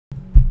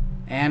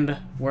And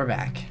we're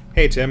back.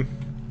 Hey, Tim.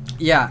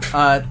 Yeah,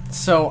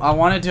 so I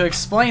wanted to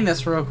explain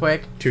this real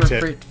quick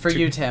for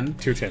you, Tim.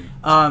 To Tim.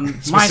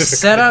 My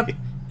setup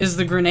is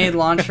the grenade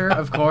launcher,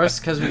 of course,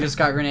 because we just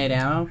got grenade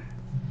ammo.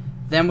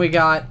 Then we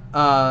got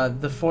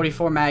the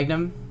 44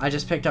 Magnum. I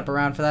just picked up a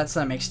round for that, so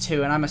that makes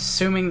 2. And I'm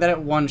assuming that it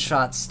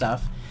one-shots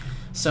stuff,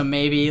 so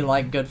maybe,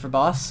 like, good for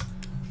boss.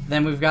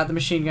 Then we've got the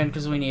machine gun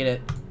because we need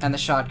it, and the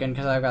shotgun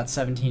because I've got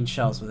 17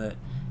 shells with it.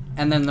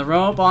 And then the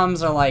remote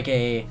bombs are like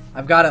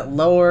I've got it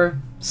lower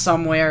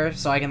somewhere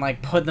so I can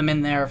like put them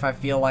in there if I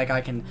feel like I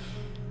can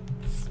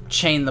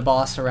chain the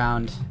boss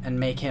around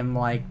and make him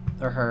like,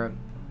 or her,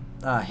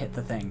 hit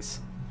the things.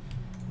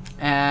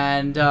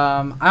 And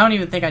I don't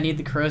even think I need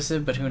the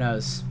corrosive, but who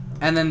knows.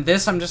 And then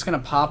this I'm just gonna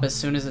pop as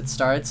soon as it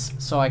starts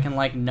so I can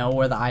like know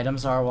where the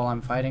items are while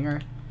I'm fighting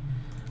her.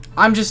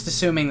 I'm just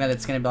assuming that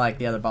it's gonna be like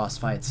the other boss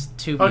fights.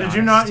 To be honest. Did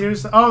you not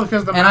use? Oh,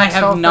 because the and max I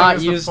have health not thing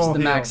is used the the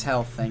max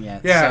health thing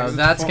yet. Yeah, so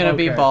that's gonna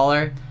be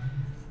baller.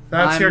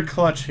 That's your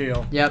clutch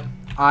heal. Yep,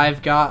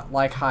 I've got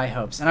like high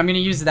hopes, and I'm gonna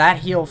use that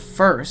heal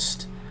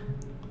first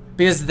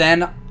because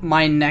then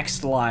my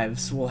next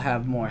lives will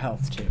have more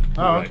health too.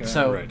 Oh, okay.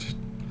 So, right.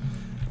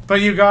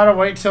 But you gotta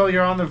wait till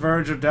you're on the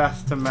verge of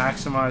death to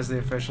maximize the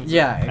efficiency.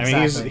 Yeah,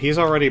 exactly. I mean, he's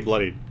already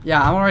bloodied.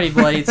 Yeah, I'm already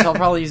bloodied, so I'll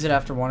probably use it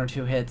after 1 or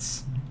 2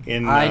 hits.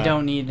 I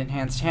don't need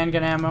enhanced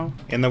handgun ammo.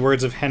 In the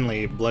words of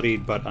Henley,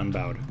 bloodied but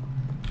unbowed.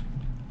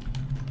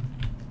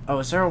 Oh,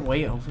 is there a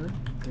way over?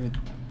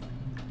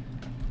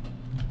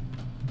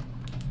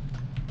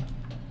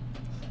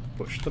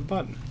 Push the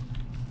button.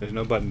 There's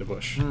no button to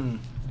push.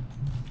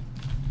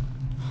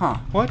 Huh.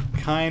 What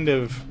kind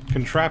of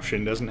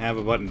contraption doesn't have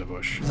a button to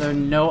push? Is there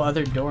no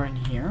other door in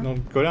here? No,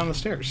 go down the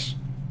stairs.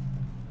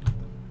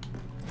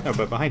 No,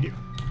 but behind you.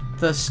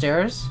 The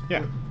stairs?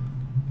 Yeah.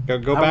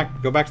 Go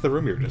back. Go back to the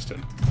room you were just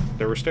in.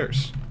 There were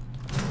stairs.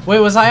 Wait,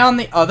 was I on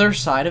the other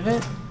side of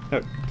it?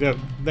 No,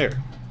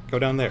 there. Go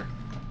down there.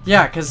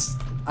 Yeah, because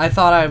I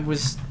thought I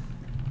was...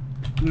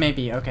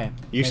 Maybe, okay.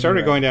 You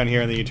started going down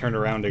here and then you turned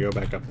around to go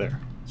back up there.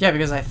 Yeah,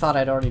 because I thought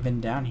I'd already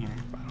been down here.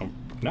 I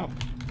don't know.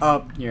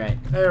 Oh, you're right.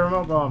 Hey,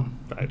 remote bomb.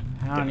 I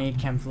don't need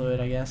chem fluid,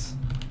 I guess.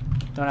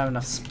 Don't have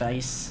enough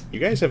space. You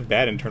guys have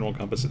bad internal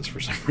compasses for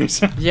some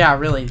reason. Yeah,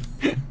 really.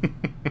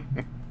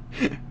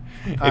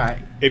 Alright.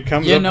 It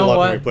comes up a lot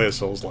when we play a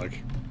Souls-like.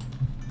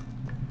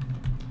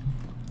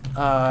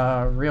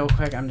 Real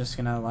quick, I'm just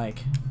gonna, like,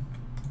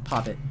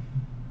 pop it.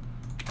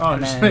 Oh,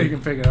 just so you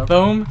can pick it up.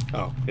 Boom.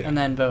 Oh, yeah. And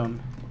then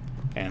boom.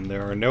 And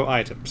there are no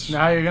items.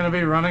 Now you're gonna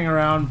be running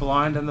around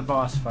blind in the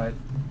boss fight.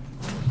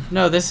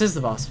 No, this is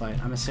the boss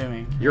fight, I'm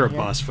assuming. You're a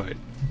boss fight.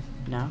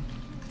 No?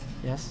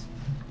 Yes?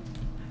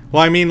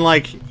 Well, I mean,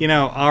 like, you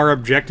know, our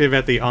objective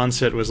at the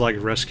onset was, like,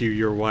 rescue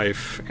your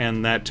wife,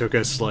 and that took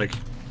us, like,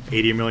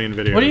 80 million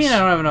videos. What do you mean I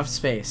don't have enough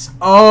space?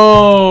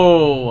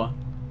 Oh!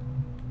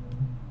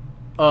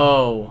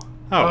 Oh.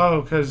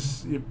 Oh,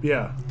 because,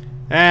 yeah.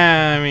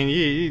 I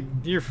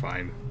mean, you're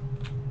fine.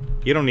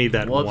 You don't need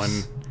that Whoops. one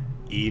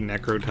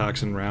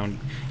necrotoxin round.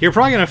 You're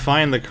probably going to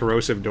find the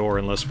corrosive door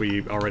unless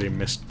we already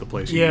missed the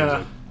place you use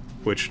it.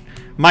 Which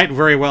might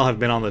very well have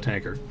been on the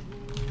tanker.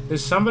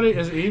 Is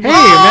Evie? Hey,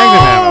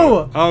 Magnum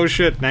ammo! Oh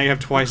shit, now you have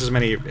twice as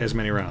many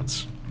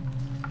rounds.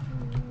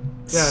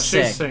 Yeah,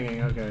 Sick. she's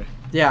singing, okay.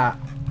 Yeah.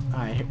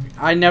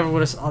 I never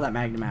would have saw that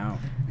Magnum ammo.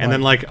 And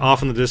then, like,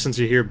 off in the distance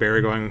you hear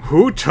Barry going,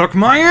 "Who took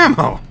my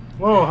ammo?"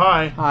 Whoa,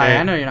 hi. Hi, hey.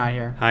 I know you're not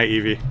here. Hi,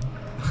 Evie.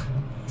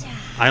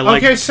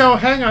 Okay, so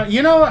hang on.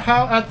 You know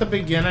how at the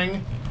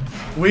beginning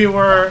we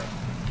were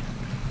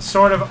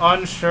sort of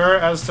unsure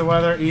as to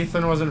whether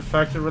Ethan was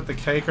infected with the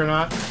cake or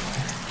not?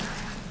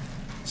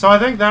 So I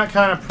think that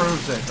kind of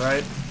proves it,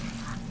 right?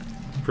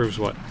 Proves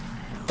what?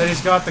 That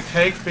he's got the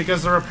cake,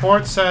 because the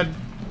report said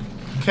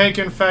cake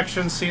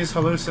infection sees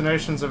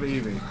hallucinations of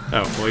Evie.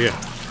 Oh, well, yeah.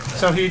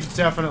 So he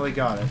definitely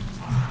got it.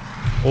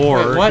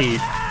 Or wait, what? he...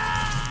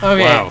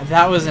 Okay, wow.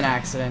 That was an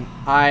accident.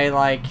 I,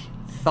 like,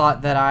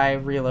 thought that I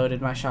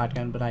reloaded my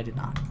shotgun, but I did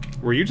not.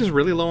 Were you just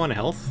really low on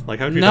health? Like,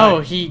 how'd you die?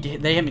 No,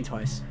 they hit me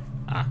twice.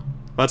 Ah.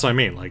 That's what I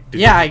mean, like...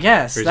 Yeah, I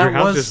guess. Is your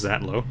health just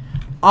that low?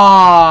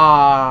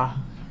 Ah.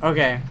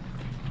 Okay.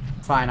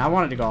 Fine, I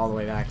wanted to go all the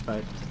way back,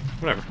 but...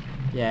 Whatever.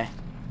 Yeah.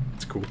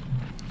 It's cool.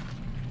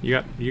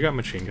 You got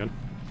machine gun.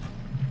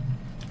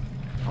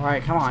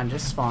 Alright, come on,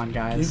 just spawn,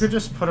 guys. You could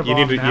just put a bomb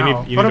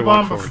now. You put need a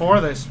bomb forward.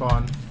 before they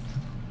spawn.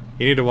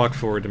 You need to walk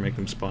forward to make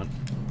them spawn.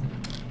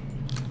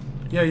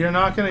 Yeah, you're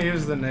not going to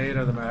use the nade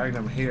or the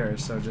magnum here,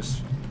 so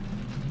just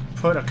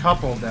put a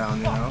couple down,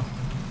 you know?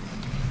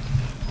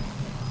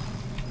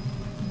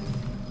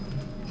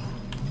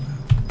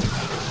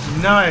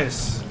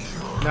 Nice!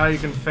 Now you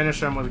can finish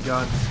them with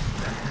guns.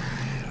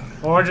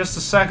 Or just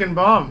a second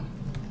bomb.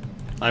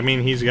 I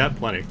mean, he's got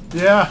plenty.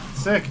 Yeah,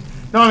 sick.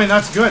 No, I mean,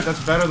 that's good.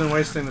 That's better than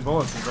wasting the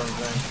bullets, is what I'm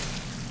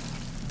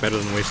saying. Better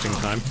than wasting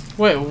time.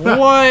 Wait,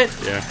 what?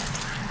 Yeah.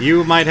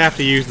 You might have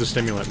to use the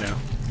stimulant now.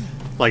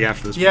 Like,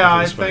 after this Yeah,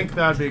 I fight. think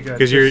that'd be good.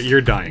 Because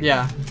you're dying.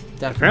 Yeah.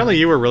 Definitely. Apparently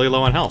you were really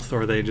low on health,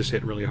 or they just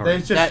hit really hard. They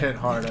just hit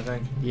hard, I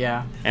think.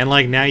 Yeah. And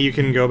like now you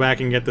can go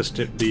back and get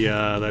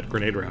that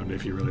grenade round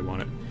if you really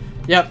want it.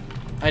 Yep,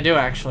 I do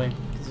actually.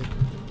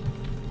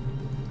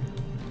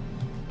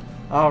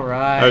 All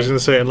right. I was gonna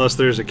say unless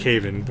there's a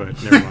cave in,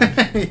 but never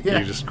mind. Yeah.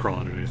 You just crawl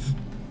underneath.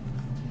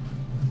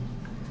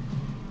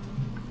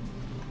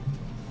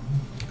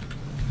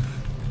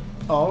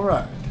 All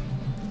right.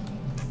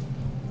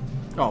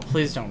 Oh,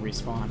 please don't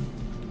respawn.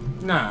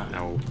 Nah.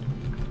 No.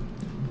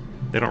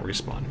 They don't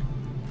respawn.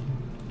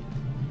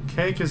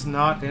 Cake is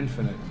not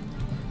infinite.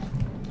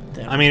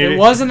 I mean, it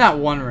was in that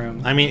one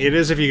room. I mean, it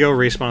is if you go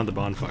respawn at the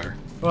bonfire.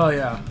 Well,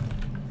 yeah.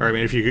 Or I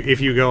mean, if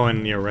you go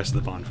and rest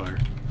at the bonfire.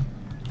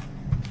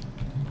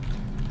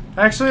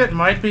 Actually, it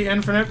might be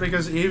infinite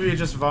because Evie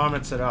just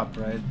vomits it up,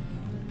 right?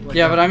 Like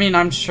yeah, but I mean,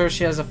 I'm sure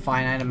she has a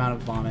finite amount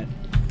of vomit.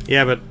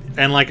 Yeah, but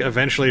and like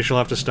eventually she'll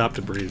have to stop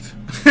to breathe.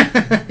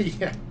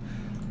 Yeah.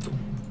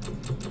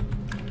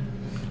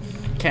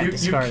 Can't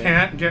discard You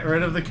can't get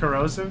rid of the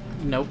corrosive?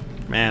 it. Nope.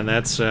 Man,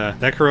 that's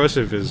that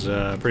corrosive is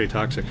pretty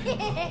toxic.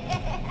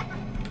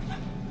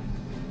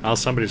 Oh,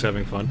 somebody's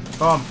having fun.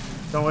 Bomb.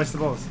 Don't waste the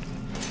bullets.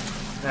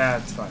 Yeah,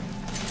 it's fine.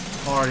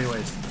 Already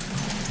wasted.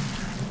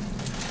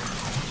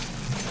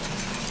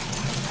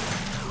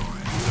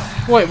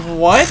 Wait,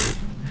 what?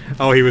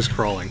 Oh, he was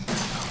crawling.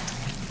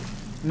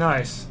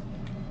 Nice.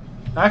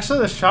 Actually,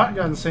 the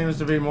shotgun seems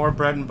to be more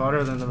bread and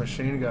butter than the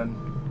machine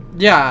gun.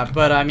 Yeah,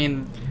 but I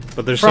mean,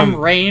 But there's from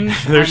some range,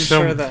 I'm there's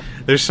sure that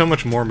there's so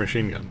much more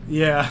machine gun.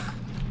 Yeah.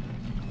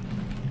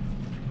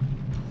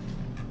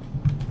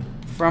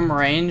 from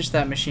range,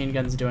 that machine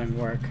gun's doing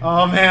work.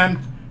 Oh man,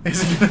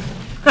 is it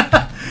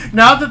gonna...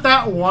 Now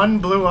that one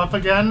blew up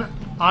again,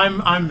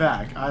 I'm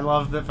back. I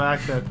love the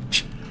fact that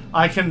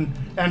I can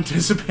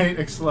anticipate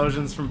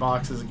explosions from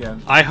boxes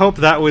again. I hope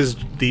that was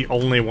the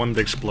only one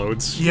that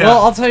explodes. Yeah.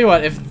 Well, I'll tell you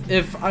what.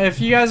 If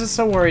you guys are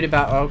so worried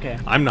about, okay.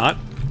 I'm not.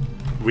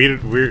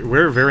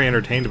 We're very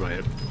entertained by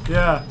it.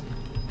 Yeah.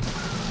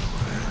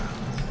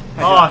 I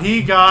Oh, got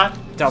he got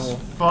double.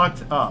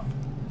 fucked up.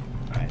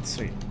 All right,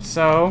 sweet.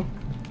 So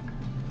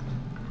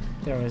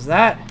there was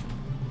that.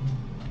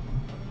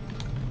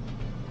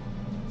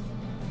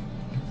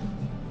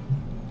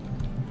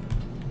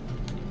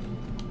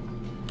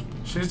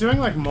 She's doing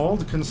like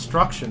mold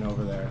construction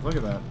over there. Look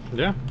at that.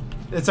 Yeah.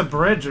 It's a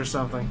bridge or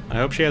something. I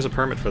hope she has a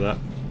permit for that.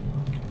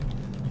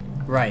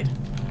 Right.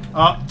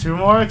 Oh, 2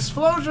 more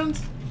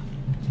explosions.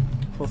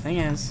 Cool thing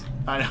is,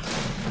 I know.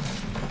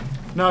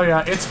 No,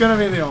 yeah, it's gonna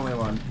be the only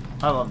one.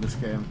 I love this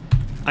game.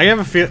 I have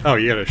a feel. Oh,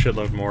 you got a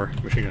shitload more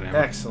machine gun ammo.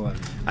 Excellent.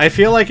 I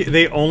feel like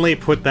they only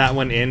put that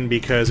one in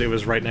because it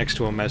was right next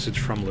to a message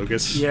from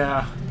Lucas.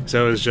 Yeah.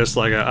 So it was just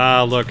like,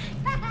 look,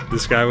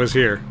 this guy was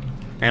here,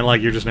 and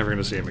like you're just never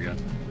gonna see him again.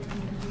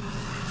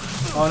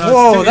 Oh no!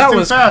 Whoa, he's that too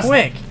was fast.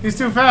 quick. He's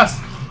too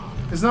fast.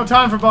 There's no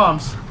time for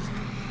bombs.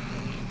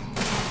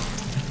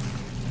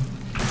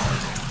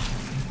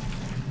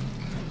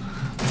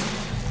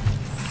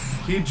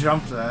 He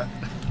jumped that.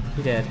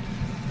 he did.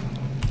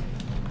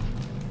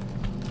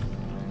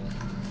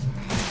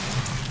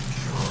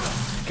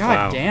 God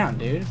Wow. damn,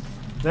 dude.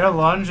 Their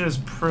lunge is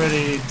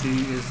pretty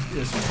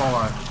is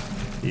far.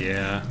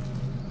 Yeah.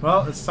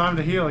 Well, it's time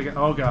to heal again.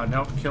 Oh god,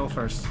 nope. Kill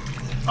first.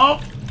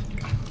 Oh!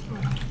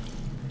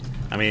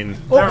 I mean,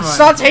 Oh, Never mind.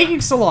 stop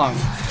taking so long.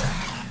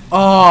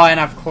 Oh, and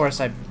of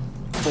course I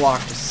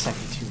blocked a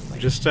second too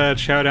late. just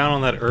chow down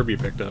on that herb you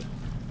picked up.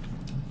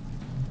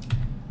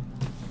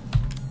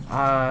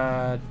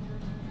 Uh,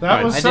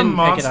 That was I some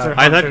didn't pick it monster up.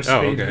 I hunter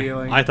thought. Oh, speed okay.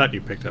 healing. I thought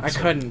you picked up. I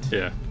some. couldn't.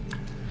 Yeah.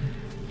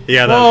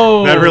 Yeah.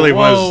 whoa, That really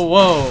was. Whoa,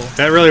 whoa.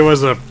 That really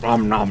was a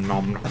nom nom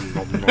nom nom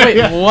nom nom.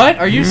 Wait, what?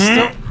 Are you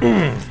still?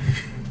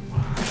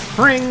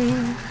 Ring.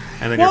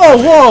 And then you're Whoa,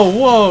 fine. whoa,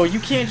 whoa! You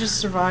can't just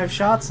survive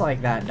shots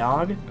like that,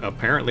 dog.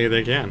 Apparently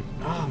they can.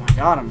 Oh my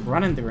god, I'm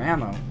running through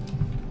ammo.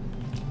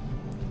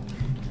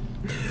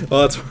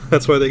 Well,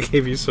 that's why they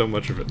gave you so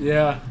much of it.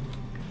 Yeah.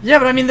 Yeah,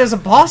 but I mean, there's a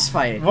boss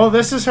fight. Well,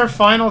 this is her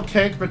final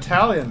Cake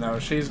battalion, though.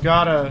 She's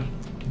got a...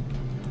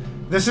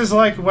 This is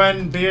like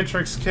when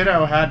Beatrix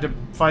Kiddo had to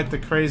fight the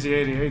crazy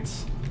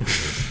 88s.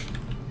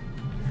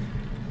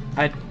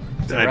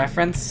 The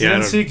reference? You Yeah, I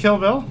didn't don't- see Kill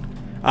Bill?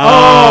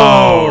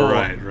 Oh,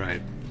 right.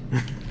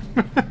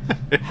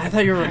 I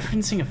thought you were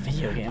referencing a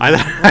video game.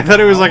 I thought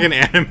it was like an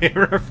anime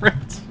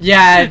reference.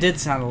 Yeah, it did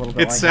sound a little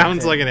bit It like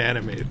sounds that, like an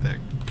anime thing.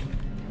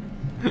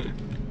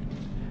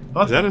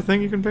 What? Is that a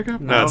thing you can pick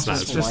up? No, it's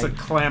not. It's just a light.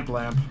 clamp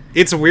lamp.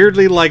 It's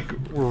weirdly like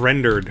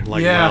rendered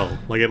like Yeah. well,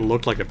 like it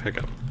looked like a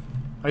pickup.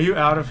 Are you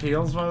out of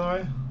heals, by the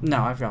way?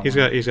 No, I've got He's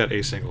one. got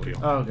a single heal.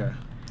 Oh, okay.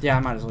 Yeah, I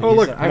might as well Oh use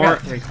look, it. I've more,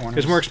 got 3 corners.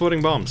 there's more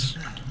exploding bombs.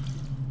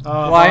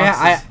 Well,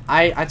 boxes.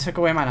 I took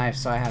away my knife,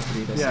 so I have to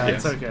do this. Yeah,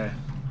 Yes. it's okay.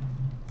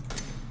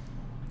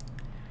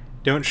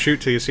 Don't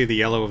shoot till you see the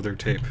yellow of their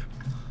tape.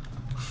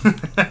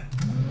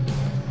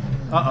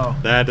 Uh-oh.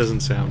 That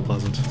doesn't sound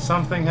pleasant.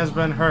 Something has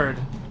been heard.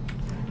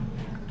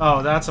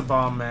 Oh, that's a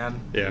bomb, man.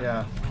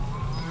 Yeah.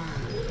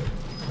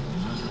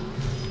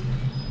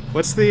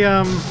 What's the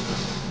Oh,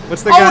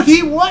 guy?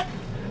 he what?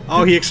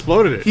 Oh, he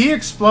exploded it. He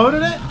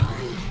exploded it?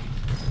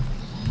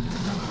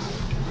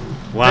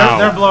 Wow.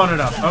 They're blowing it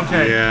up.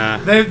 Okay. Yeah.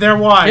 They're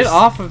wise. Get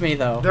off of me,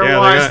 though. They're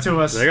wise to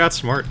us. They got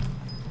smart.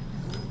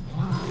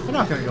 We're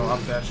not gonna go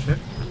up that shit.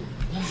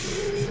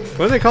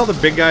 What do they call the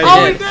big guys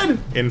Oh, we did!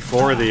 in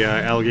 4? The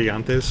El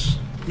Gigantes?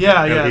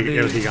 Yeah, El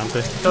yeah.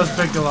 Gigante? Those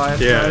big Goliath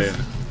Yeah, guys.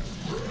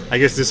 yeah. I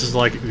guess this is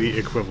like the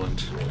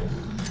equivalent.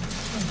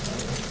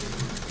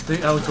 The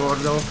El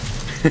Gordo.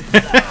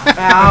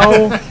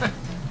 Ow.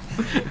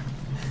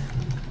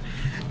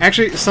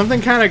 Actually,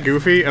 something kind of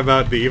goofy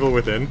about The Evil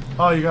Within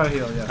Oh, you gotta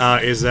heal, yeah.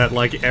 is that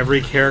like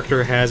every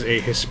character has a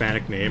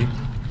Hispanic name,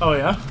 Oh,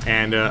 yeah?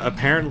 and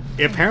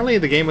apparently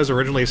the game was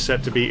originally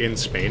set to be in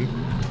Spain,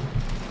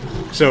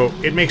 so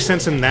it makes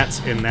sense in that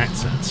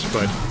sense.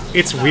 But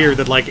it's weird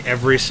that like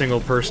every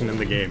single person in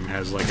the game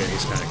has like a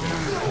Hispanic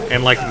name,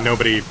 and like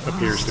nobody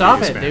appears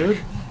Stop to be it, Hispanic.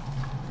 dude.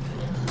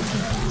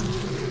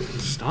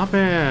 Stop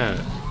it!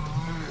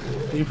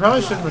 You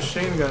probably should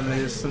machine gun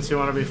these since you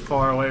want to be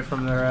far away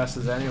from their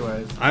asses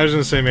anyways. I was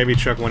gonna say maybe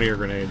chuck one of your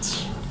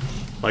grenades,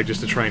 like just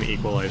to try and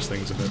equalize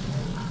things a bit.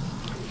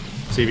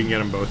 See if you can get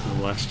them both in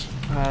the west.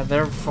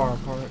 They're far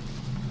apart.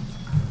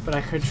 But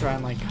I could try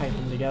and, like, kite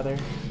them together.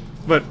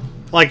 But,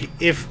 like,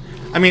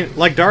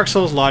 like, Dark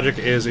Souls logic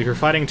is if you're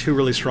fighting two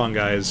really strong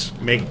guys,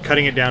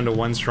 cutting it down to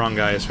one strong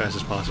guy as fast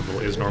as possible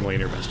is normally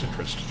in your best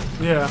interest.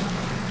 Yeah.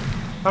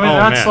 I mean, Oh,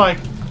 that's man. like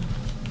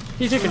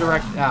He took a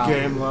direct... Ow.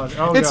 game logic.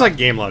 Oh, It's God. like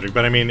game logic,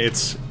 but I mean,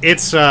 it's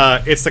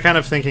the kind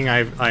of thinking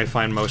I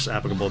find most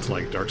applicable to,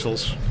 like, Dark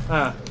Souls.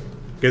 Ah.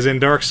 Because in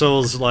Dark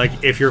Souls, like,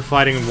 if you're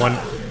fighting one...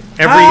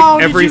 How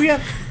did you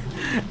get...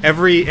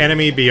 Every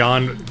enemy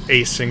beyond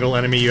a single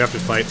enemy you have to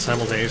fight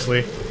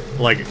simultaneously,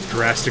 like,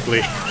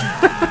 drastically...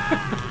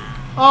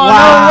 Oh,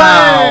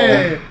 Wow. no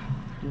way!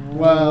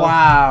 Wow.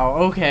 Wow,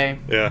 okay.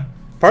 Yeah.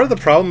 Part of the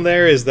problem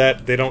there is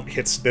that they don't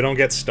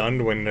get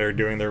stunned when they're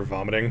doing their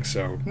vomiting,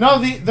 so... No,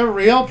 the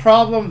real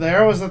problem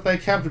there was that they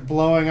kept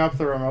blowing up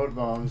the remote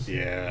bombs.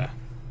 Yeah.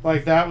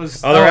 Like, that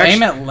was... Oh, they're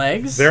aim actu- at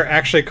legs? They're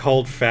actually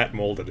called fat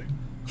molded.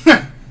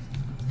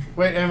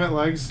 Wait, aim at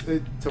legs?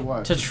 To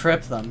what? To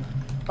trip them.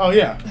 Oh,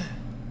 yeah.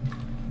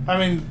 I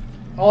mean,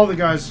 all the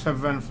guys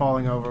have been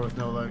falling over with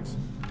no legs.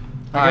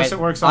 I guess it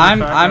works on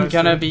the fat I'm guys,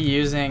 gonna too. be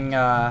using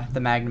the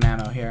magnum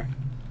ammo here.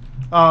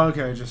 Oh,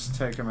 okay, just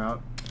take him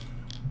out.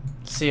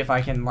 See if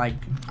I can, like...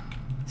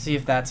 See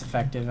if that's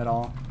effective at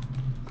all.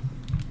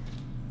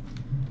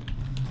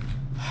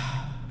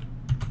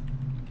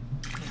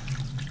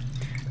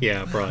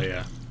 Yeah, probably,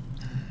 yeah.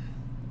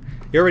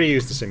 You already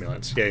used the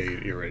simulants. Yeah,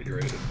 you're ready. You're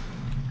ready.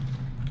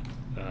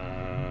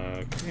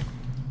 Okay.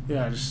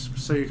 Yeah, just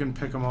so you can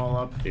pick them all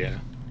up. Yeah.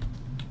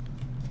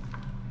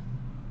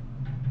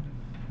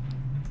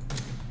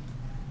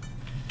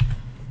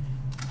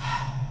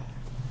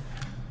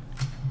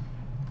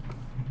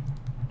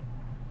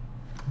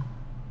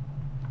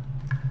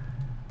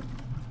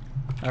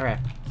 Okay.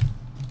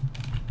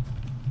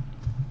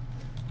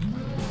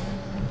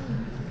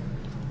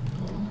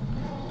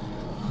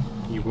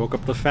 You woke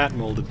up the fat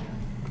molded.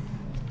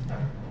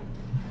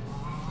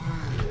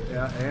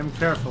 Yeah, aim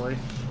carefully.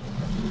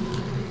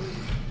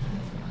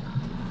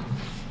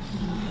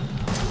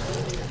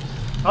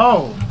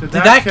 Oh, did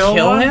Did that kill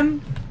one?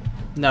 him?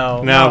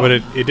 No. No, but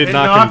it did It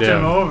knock knocked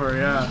him down. over,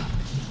 yeah.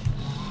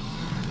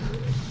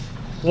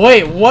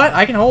 Wait, what?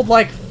 I can hold,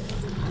 like,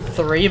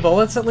 3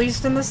 bullets at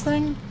least in this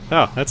thing?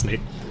 Oh, that's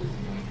neat.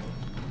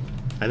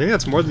 I think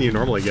that's more than you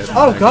normally get. in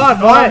Oh a god,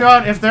 Oh what? my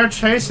god, if they're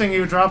chasing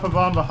you, drop a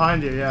bomb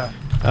behind you, yeah.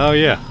 Oh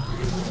yeah.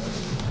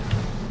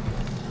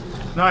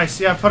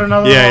 Nice, yeah, put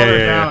another Yeah, loader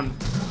yeah.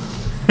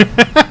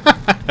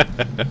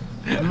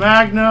 down.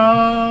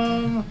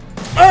 Magnum!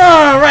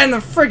 Oh, right in the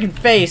freaking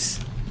face.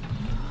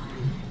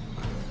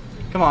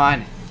 Come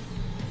on.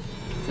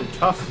 They're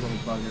tough little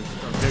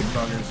buggers, or big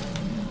buggers.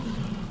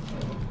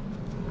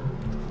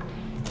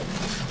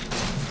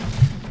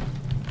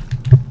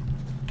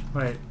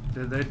 Wait,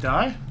 did they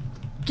die?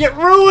 Get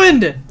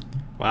ruined!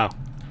 Wow.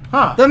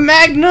 Huh. The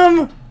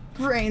Magnum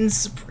reigns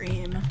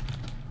supreme.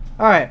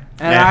 Alright,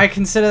 and Yeah. I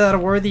consider that a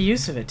worthy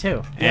use of it,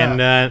 too.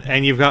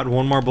 And you've got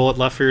one more bullet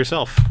left for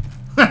yourself.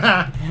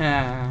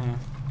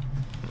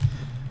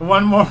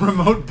 One more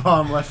remote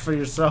bomb left for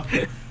yourself.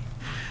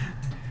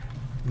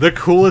 The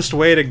coolest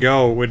way to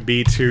go would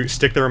be to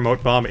stick the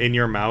remote bomb in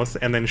your mouth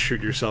and then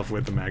shoot yourself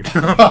with the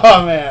magnum.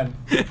 Oh man.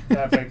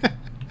 Epic.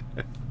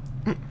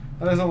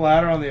 Oh, there's a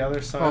ladder on the other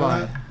side Hold of on.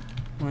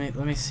 that.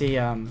 Let me see,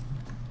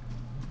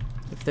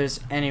 if there's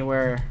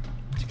anywhere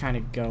to kind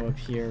of go up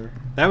here.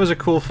 That was a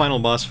cool final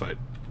boss fight.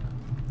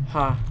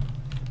 Huh.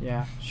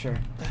 Yeah, sure.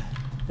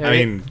 I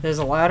mean- there's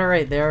a ladder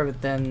right there,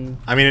 but then...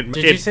 I mean,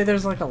 Did you say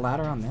there's like a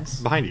ladder on this?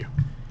 behind you.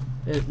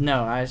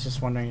 No, I was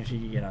just wondering if you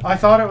could get up. I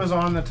thought it was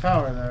on the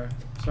tower there,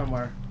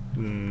 somewhere.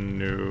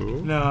 No.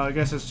 No, I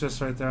guess it's just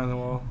right there on the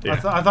wall. Yeah.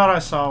 I thought I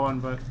saw one,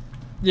 but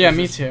Yeah, it's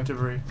me just too.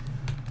 Debris.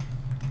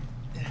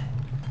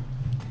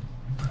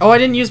 Oh, I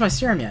didn't use my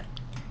serum yet.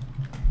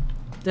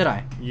 Did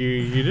I?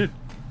 You did.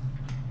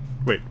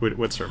 Wait,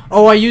 what's her?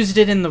 Oh, I used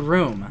it in the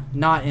room,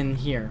 not in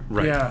here.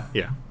 Right. Yeah.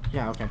 Yeah.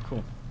 Yeah, okay,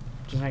 cool.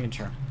 Just making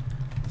sure.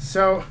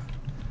 So,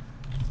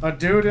 A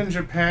dude in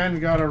Japan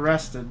got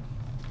arrested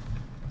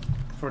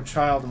for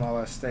child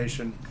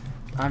molestation.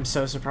 I'm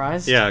so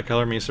surprised. Yeah,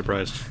 color me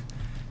surprised.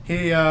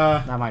 He,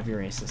 That might be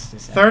racist to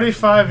say.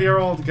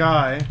 35-year-old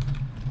guy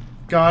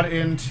got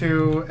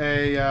into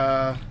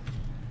a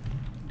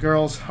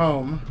girl's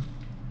home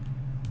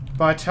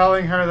by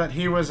telling her that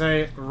he was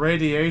a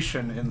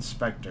radiation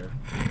inspector.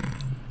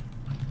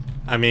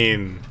 I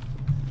mean,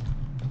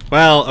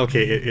 well,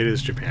 okay, it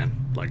is Japan.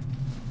 Like,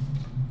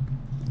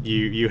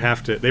 you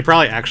have to. They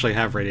probably actually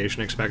have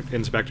radiation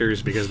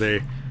inspectors because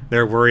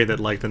they're worried that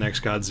like the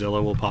next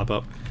Godzilla will pop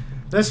up.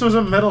 This was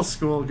a middle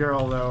school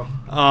girl, though.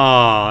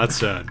 Oh, that's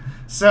sad.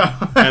 So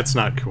That's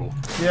not cool.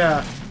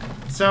 yeah,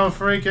 so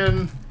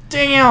freaking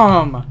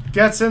Damn!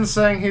 gets in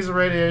saying he's a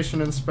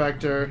radiation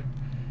inspector,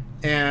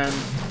 and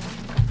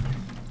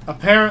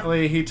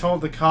apparently he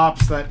told the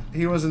cops that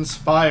he was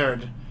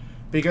inspired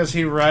because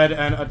he read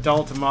an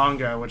adult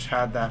manga which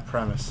had that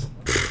premise.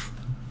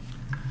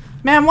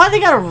 Man, why they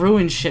gotta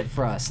ruin shit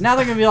for us? Now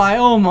they're gonna be like,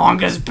 oh,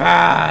 manga's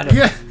bad!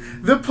 Yeah,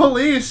 the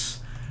police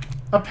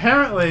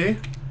apparently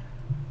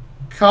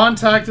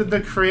contacted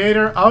the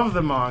creator of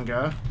the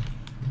manga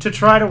to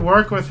try to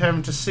work with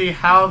him to see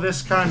how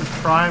this kind of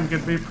crime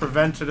could be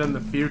prevented in the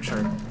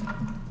future.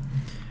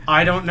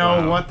 I don't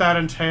know what that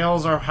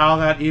entails or how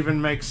that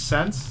even makes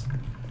sense,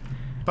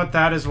 but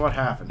that is what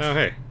happened. Oh,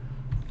 hey.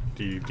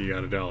 Do you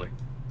got a dolly?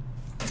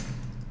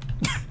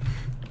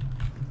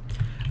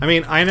 I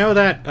mean, I know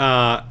that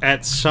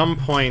at some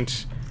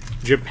point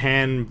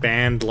Japan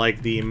banned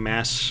like the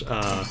mass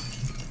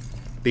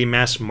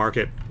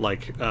market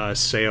like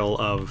sale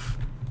of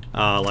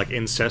like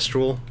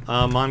ancestral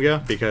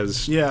manga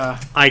because Yeah.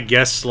 I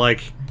guess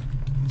like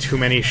too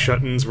many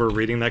shut-ins were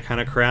reading that kind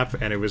of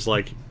crap and it was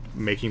like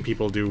making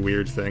people do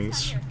weird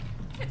things.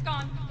 It's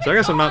gone. So I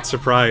guess I'm not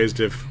surprised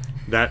if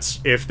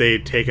they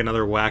take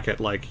another whack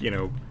at like, you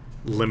know,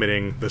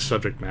 limiting the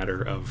subject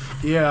matter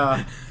of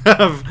Yeah.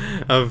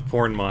 of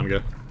porn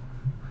manga.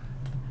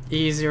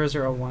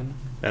 E001.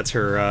 That's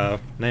her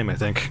name, I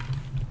think.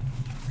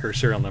 Her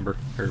serial number.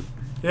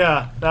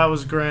 Yeah, that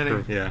was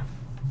Granny. Yeah.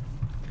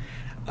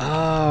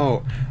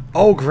 Oh,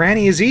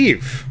 Granny is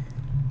Eve.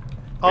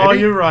 Oh, Eddie?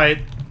 you're right.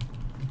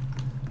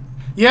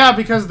 Yeah,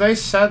 because they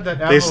said that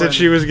Evelyn... They said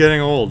she was getting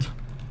old.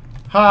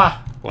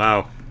 Ha!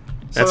 Wow.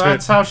 So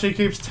that's how she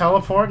keeps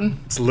teleporting?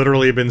 It's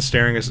literally been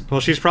staring us. Well,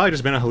 she's probably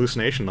just been a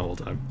hallucination the whole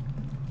time.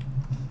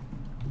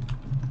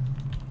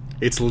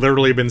 It's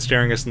literally been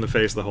staring us in the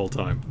face the whole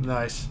time.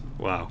 Nice.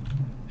 Wow.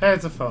 Hey,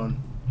 it's a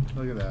phone.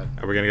 Look at that.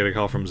 Are we gonna get a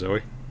call from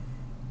Zoe?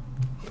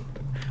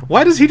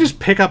 Why does he just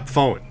pick up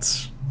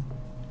phones?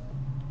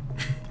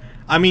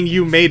 I mean,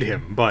 you made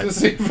him, but... To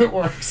see if it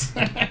works.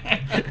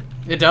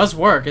 It does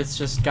work, it's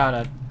just got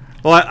a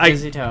Well,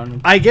 busy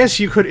tone. I guess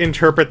you could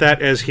interpret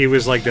that as he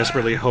was, like,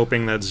 desperately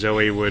hoping that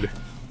Zoe would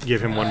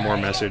give him one more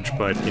message,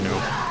 but, you know,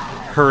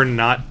 her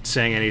not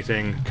saying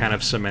anything kind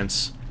of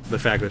cements the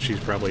fact that she's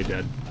probably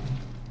dead.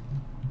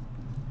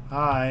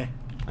 Hi.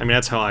 I mean,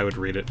 that's how I would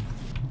read it.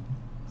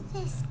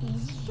 This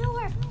is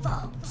your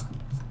fault.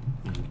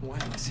 Why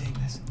am I saying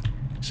this?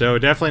 So,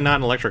 definitely not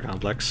an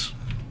Electrocomplex.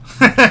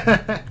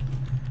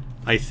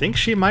 I think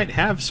she might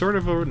have sort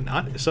of an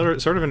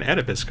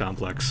Oedipus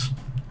complex,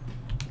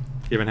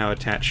 given how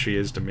attached she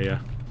is to Mia.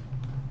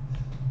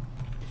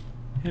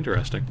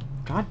 Interesting.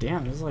 God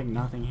damn, there's like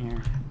nothing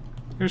here.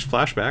 There's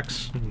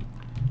flashbacks, and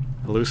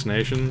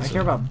hallucinations. I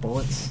care about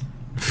bullets.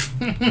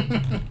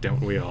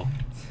 Don't we all?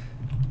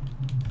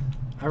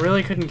 I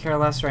really couldn't care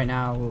less right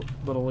now,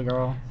 little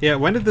girl. Yeah,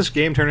 when did this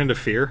game turn into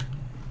Fear?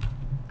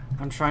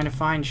 I'm trying to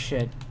find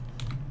shit.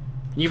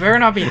 You better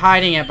not be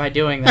hiding it by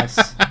doing this.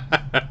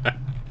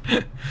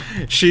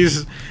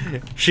 She's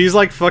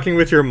like fucking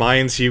with your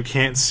mind so you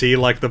can't see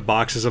like the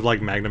boxes of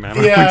like Magnum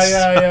ammo.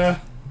 Yeah.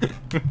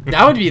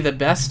 That would be the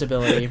best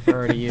ability for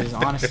her to use,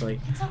 honestly.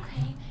 It's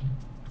okay.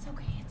 It's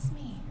okay. It's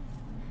me.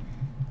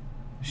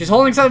 She's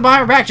holding something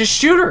behind her back. Just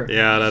shoot her.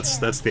 Yeah,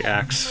 that's the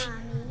axe.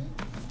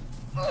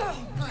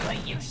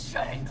 But you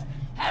shouldn't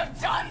have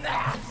done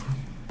that.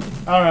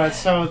 Alright,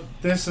 so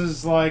this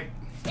is like...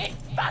 It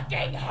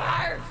fucking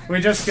hurts. We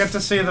just get to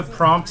see the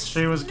prompts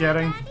she was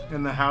getting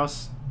in the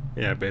house.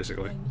 Yeah,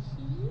 basically.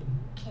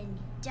 He can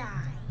die.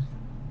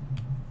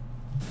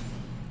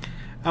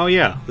 Oh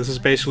yeah, this is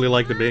basically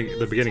like the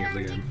beginning of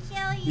the game.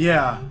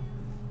 Yeah.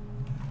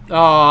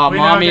 Oh, We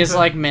now mommy get is to-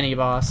 like mini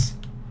boss.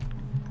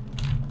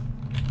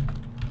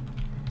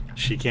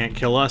 She can't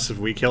kill us if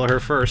we kill her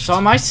first. So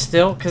am I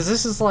still? Cause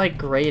this is like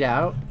grayed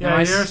out. Yeah, Am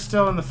I you're s-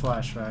 still in the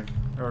flashback.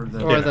 Or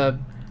the, or Yeah.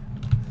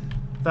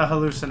 the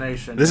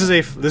hallucination. This is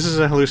a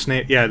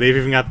hallucinate. Yeah, they've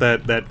even got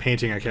that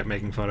painting I kept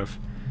making fun of.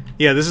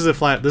 Yeah, this is a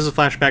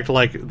flashback to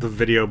like the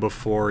video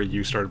before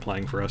you started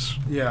playing for us.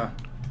 Yeah.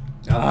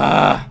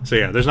 So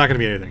yeah, there's not going to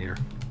be anything here.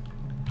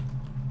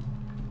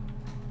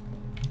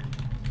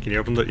 Can you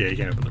open the? Yeah, you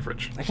can't open the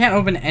fridge. I can't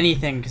open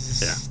anything because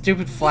this Yeah.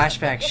 stupid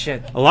flashback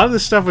shit. A lot of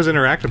this stuff was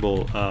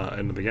interactable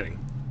in the beginning.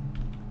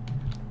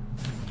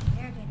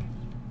 You're gonna be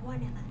one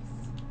of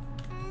us.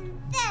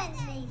 And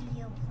then maybe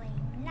you'll play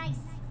nice.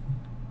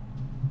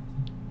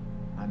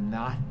 I'm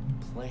not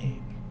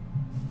playing.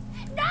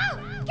 No!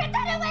 Get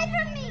that away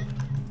from me!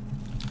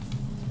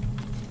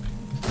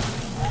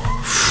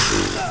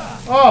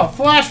 Oh,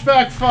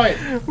 flashback fight.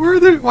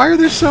 Why are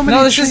there so many?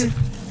 No, this is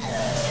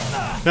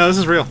No, this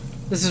is real.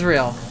 this is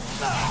real.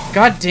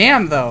 God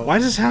damn though. Why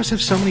does this house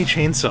have so many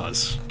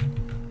chainsaws?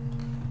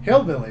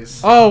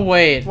 Hillbillies. Oh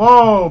wait,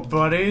 Whoa,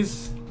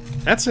 buddies.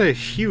 That's a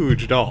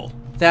huge doll.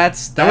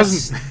 that's That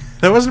wasn't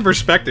that wasn't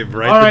perspective,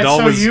 right? All right, the doll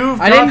so was. you've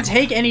I got, didn't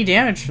take any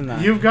damage from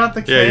that. you've got the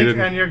Yeah, you cake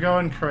didn't. and you're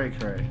going cray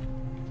cray.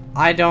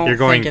 I don't You're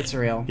going- think it's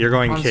real. you're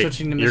going I'm cake.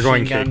 switching to You're machine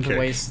going gun cake to kick.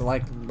 waste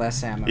like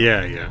less ammo.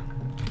 Yeah, yeah.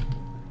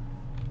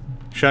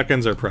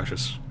 Shotguns are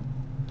precious.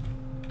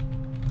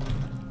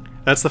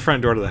 That's the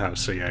front door to the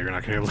house, so yeah, you're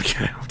not gonna be able to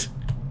get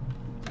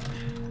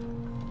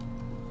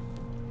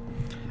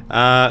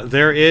out.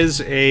 There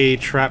is a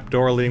trap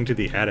door leading to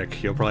the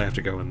attic. You'll probably have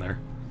to go in there.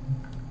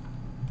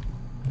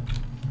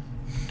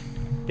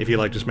 If you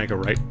like, just make a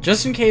right.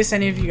 Just in case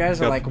any of you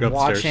guys are Go- like go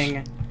upstairs.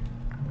 watching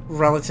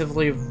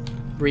relatively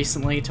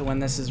recently to when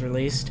this is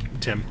released,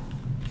 Tim.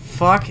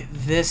 fuck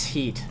this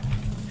heat.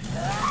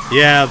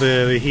 Yeah,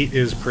 the heat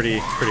is pretty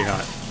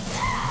hot.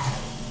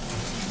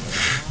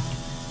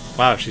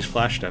 Wow, she's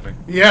flash stepping.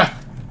 Yeah.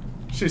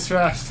 She's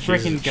fast.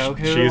 Freaking She's a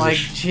Goku, like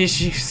sh-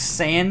 she's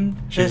saying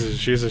this.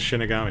 She's a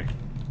Shinigami.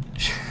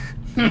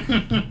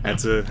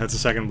 That's a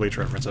second Bleach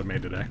reference I've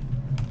made today.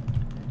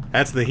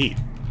 That's the heat.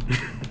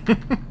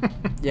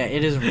 Yeah,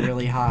 it is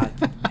really hot,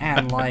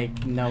 and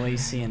like no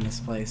AC in this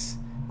place.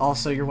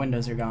 Also, your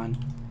windows are gone.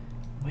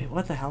 Wait,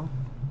 what the hell?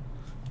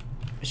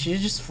 Is she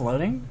just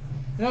floating?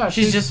 Yeah,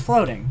 She's just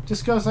floating.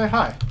 Just go say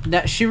hi.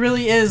 No, she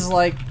really is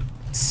like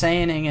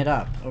saying it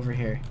up over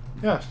here.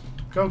 Yeah,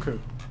 Goku.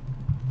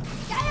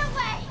 Get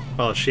away!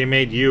 Well, she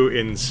made you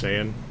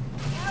insane.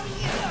 No,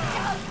 you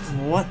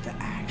don't! What the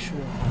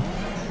actual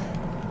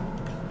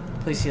hell?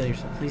 Please heal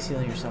yourself. Please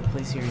heal yourself.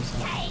 Please heal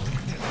yourself.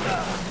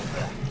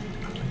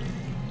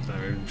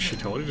 She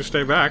told you to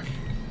stay back.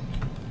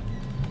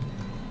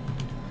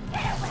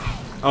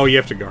 Oh, you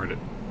have to guard it.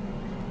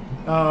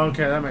 Oh,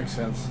 okay, that makes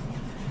sense.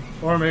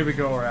 Or maybe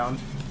go around.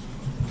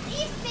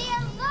 Leave me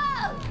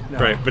alone! No.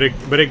 Right,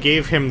 but it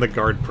gave him the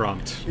guard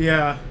prompt,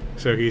 Yeah.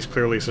 so he's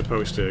clearly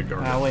supposed to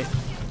guard it. Wait.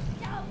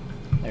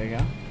 There you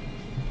go.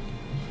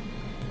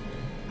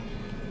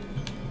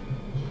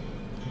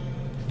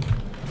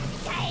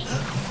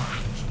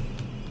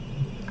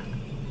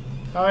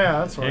 Oh yeah,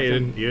 that's Hey,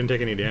 working. you didn't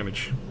take any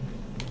damage.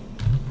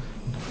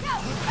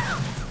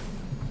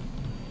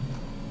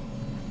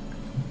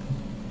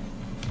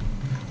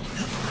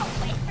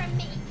 Away from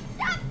me!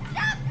 Stop!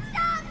 Stop!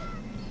 Stop!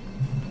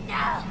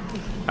 No!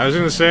 I was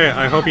gonna say,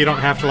 I hope you don't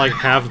have to like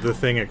have the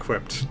thing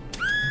equipped.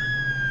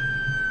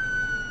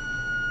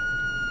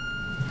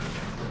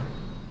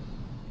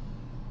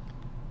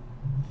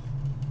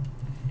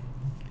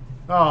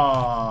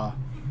 Aw.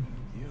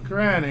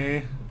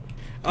 Granny.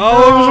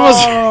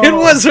 Oh, it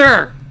was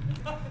her!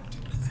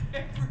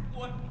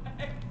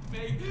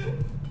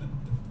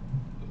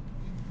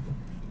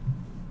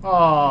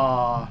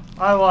 Aw.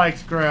 I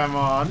liked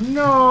Grandma.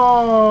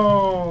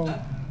 No!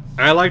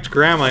 I liked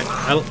Grandma.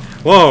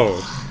 Whoa!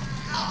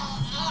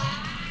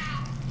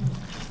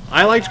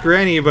 I liked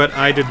Granny, but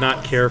I did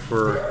not care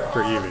for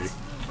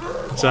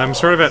Eevee. So I'm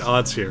sort of at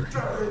odds here.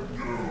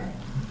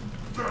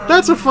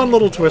 That's a fun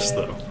little twist,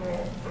 though.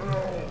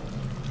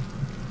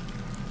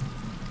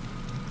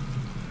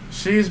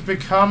 She's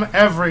become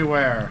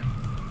everywhere.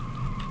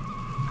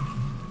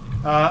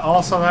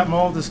 Also, that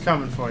mold is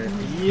coming for you.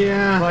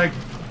 Yeah. Like...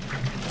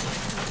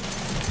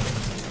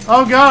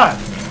 Oh god!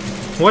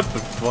 What the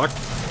fuck?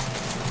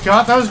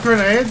 Got those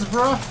grenades,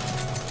 bro?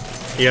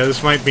 Yeah,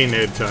 this might be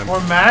nade time. Or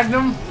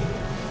Magnum?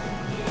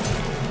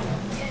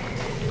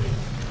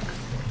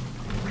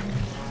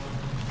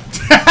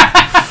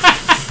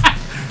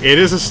 It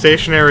is a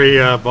stationary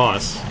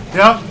boss.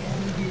 Yep.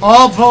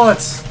 All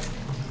bullets.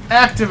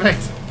 Activate.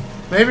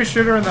 Maybe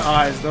shoot her in the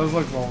eyes. Those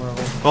look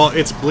vulnerable. Well,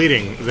 it's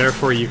bleeding,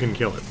 therefore you can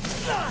kill it.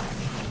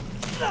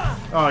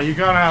 Oh, you're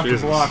gonna have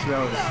Jesus. to block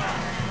those.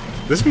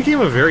 This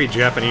became a very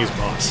Japanese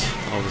boss,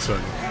 all of a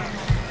sudden.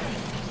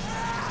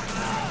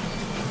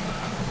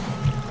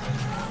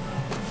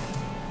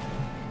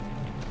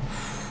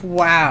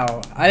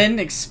 Wow, I didn't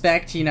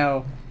expect, you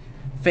know,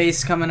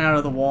 face coming out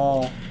of the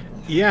wall.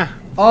 Yeah.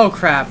 Oh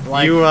crap!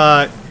 Like You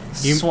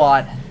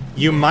SWAT.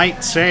 you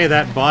might say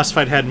that boss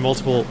fight had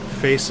multiple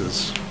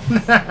faces.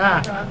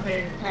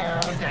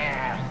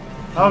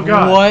 Oh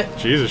god. What?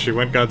 Jesus, she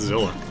went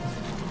Godzilla.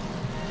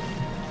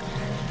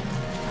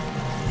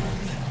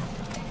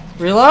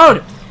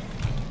 Reload!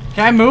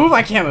 Can I move?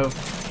 I can't move.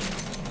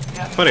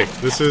 Buddy,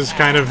 this is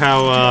kind of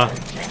how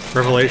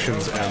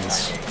Revelations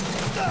ends.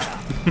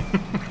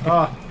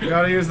 Oh, you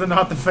gotta use the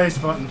not the face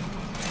button.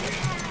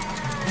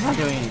 It's not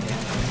doing any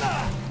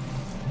damage.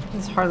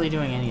 It's hardly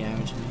doing any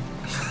damage to me.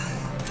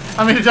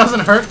 I mean, it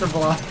doesn't hurt to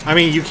block. I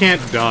mean, you can't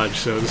dodge,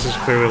 so this is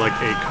clearly like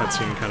a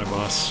cutscene kind of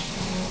boss.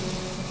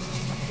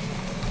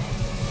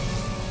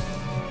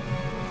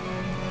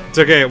 It's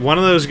okay, one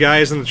of those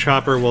guys in the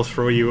chopper will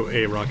throw you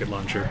a rocket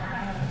launcher.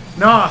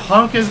 No,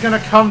 Hunk is gonna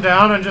come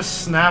down and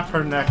just snap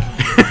her neck.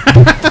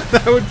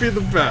 That would be the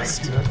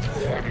best.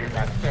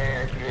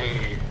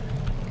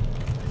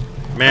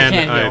 Man,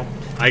 can't heal.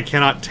 I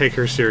cannot take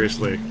her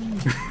seriously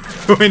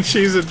when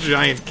she's a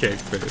giant cake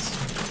face.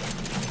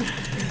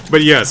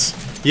 But yes,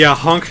 yeah,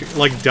 Hunk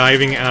like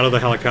diving out of the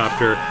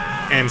helicopter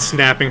and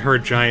snapping her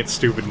giant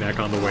stupid neck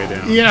on the way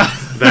down. Yeah.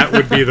 That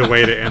would be the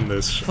way to end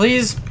this.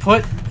 Please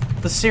put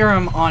the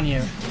serum on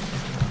you.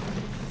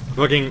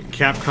 Fucking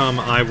Capcom,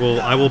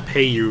 I will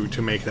pay you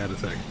to make that a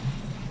thing.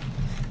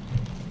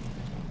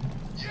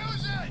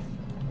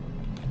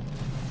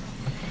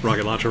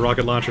 Rocket launcher,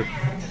 rocket launcher.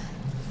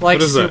 Like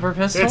What is that? super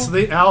pistol? It's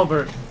the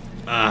Albert.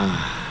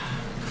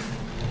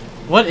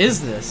 What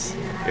is this?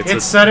 It's It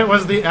a, said it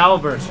was the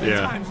Albert.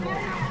 yeah.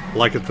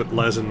 Like it,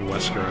 Les and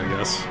Wesker, I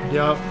guess.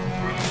 Yep.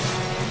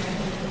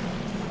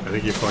 I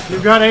think you fucked You've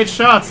up. got 8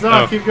 shots.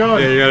 No, Oh, keep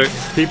going. Yeah, you gotta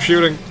keep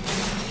shooting.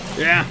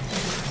 Yeah.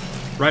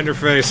 Right in her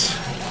face.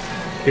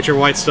 Get your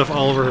white stuff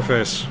all over her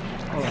face.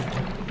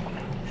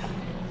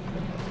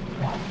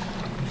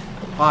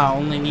 Wow,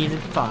 only needed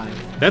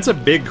 5. That's a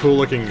big,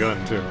 cool-looking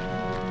gun, too.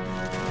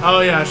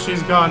 Oh yeah,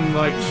 she's gone,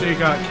 like, she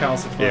got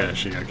calcified. Yeah,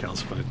 she got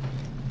calcified.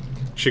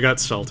 She got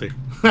salty.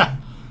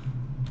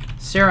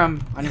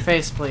 Serum on your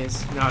face,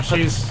 please. No,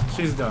 she's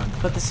done.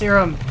 Put the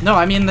serum. No,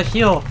 I mean the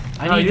heal.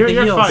 I No, need you're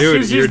the heals. fine.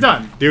 She's you're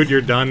done. Dude, you're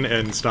done,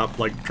 and stop,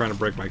 like, trying to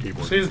break my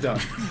keyboard. She's done.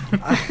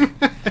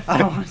 I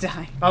don't want to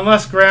die.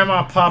 Unless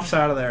Grandma pops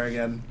out of there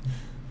again.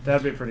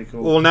 That'd be pretty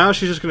cool. Well, now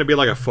she's just gonna be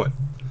like a foot.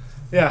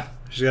 Yeah.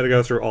 She's gotta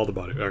go through all the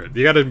body. Okay,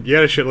 you got a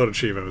shitload of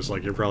Chivos,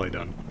 like, you're probably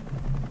done.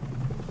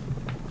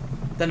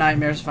 The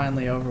Nightmare's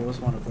Finally Over was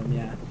one of them,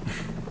 yeah.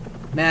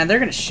 Man, they're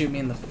gonna shoot me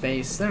in the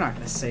face. They're not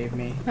gonna save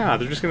me. Yeah,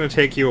 they're just gonna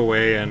take you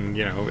away, and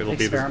you know it'll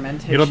be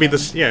Experimentation. it'll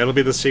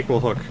be the sequel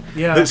hook.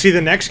 Yeah. See,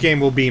 the next game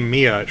will be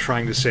Mia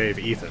trying to save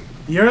Ethan.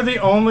 You're the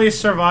only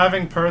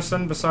surviving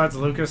person besides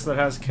Lucas that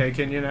has cake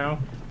in you now.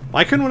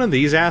 Why couldn't one of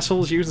these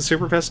assholes use the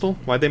super pistol?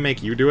 Why'd they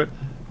make you do it?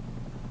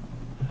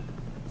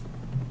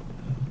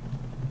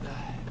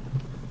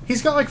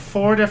 He's got like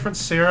 4 different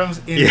serums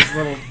in Yeah. his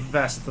little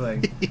vest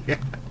thing. Yeah.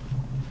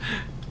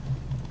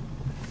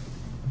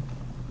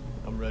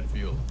 I'm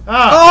Redfield.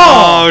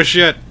 Ah! Oh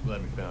shit!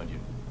 Glad we found you.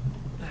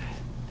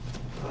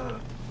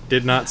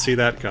 Did not see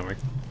that coming.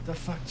 The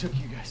fuck took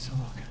you guys so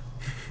long?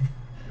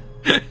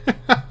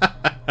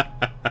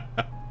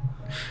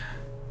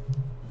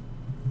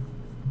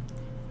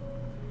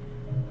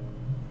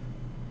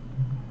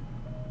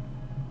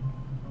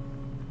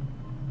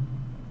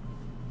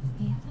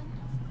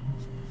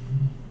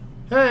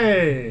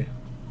 Hey!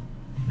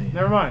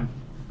 Never mind.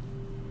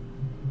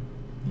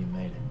 You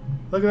made it.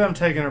 Look at them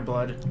taking her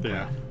blood.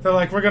 Yeah. They're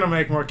like, we're gonna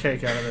make more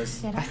cake out of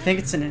this. I think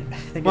it's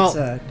it's Well,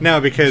 a no,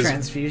 because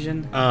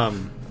transfusion. I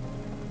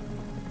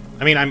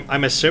mean,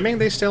 I'm assuming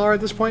they still are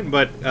at this point,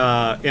 but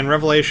in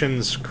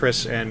Revelations,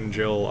 Chris and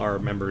Jill are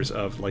members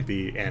of like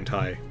the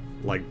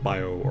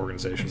bio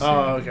organization.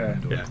 Oh, okay.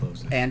 Door Yeah.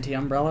 closes.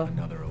 Anti-umbrella.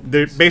 Another open.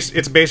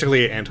 It's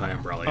basically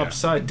anti-umbrella. Yeah.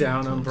 Upside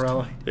down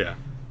umbrella. Yeah.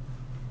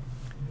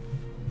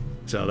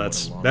 So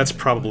that's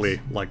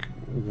probably like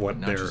what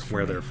Not they're just for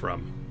where me. they're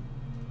from.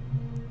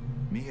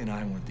 Me and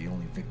I weren't the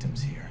only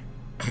victims here.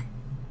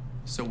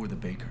 So were the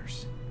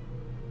Bakers.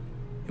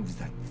 It was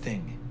that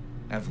thing,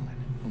 Evelyn,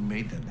 who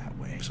made them that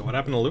way. So what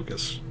happened to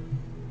Lucas?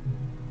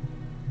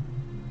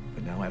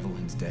 But now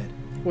Evelyn's dead.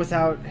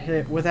 Without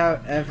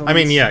Evelyn's I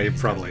mean, yeah, you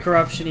probably.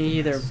 corruption, he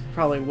either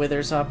probably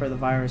withers up or the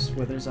virus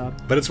withers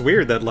up. But it's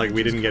weird that like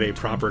we didn't get a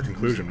proper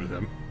conclusion with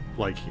him.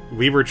 Like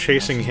we were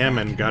chasing him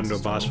and got into a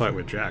boss fight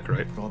with Jack,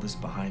 right? Put all this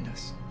behind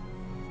us.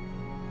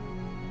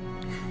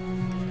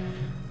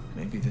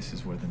 Maybe this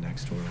is where the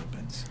next door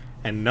opens.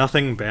 And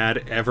nothing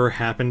bad ever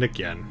happened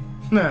again.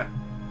 Nah.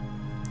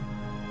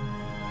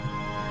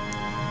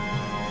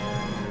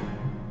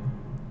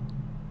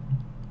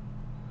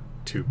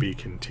 To be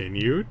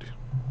continued.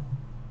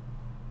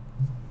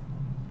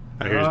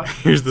 Oh, Uh.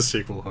 here's the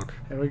sequel hook.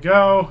 Here we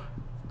go.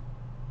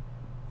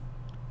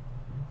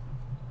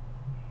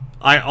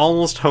 I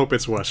almost hope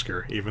it's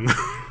Wesker, even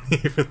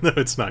though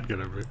it's not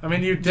gonna be. I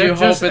mean, you Do you did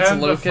just hope it's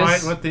end the Lucas?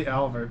 fight with the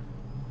Albert.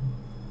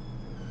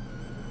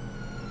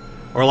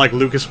 Or like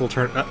Lucas will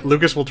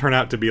turn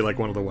out to be like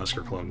one of the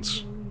Wesker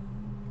clones.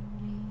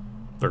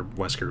 Or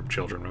Wesker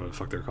children, whatever the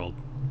fuck they're called.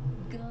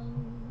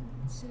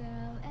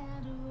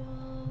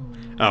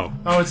 Oh,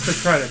 Oh, it's the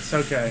credits.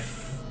 Okay.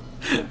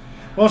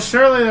 Well,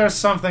 surely there's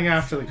something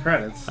after the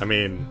credits. I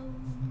mean,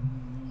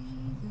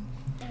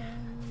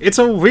 it's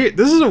a weird.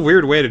 This is a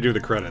weird way to do the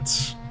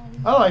credits.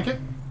 I like it.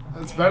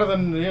 It's better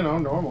than,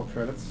 normal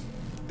credits.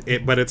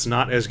 But it's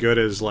not as good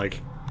as like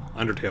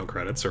Undertale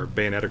credits or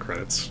Bayonetta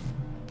credits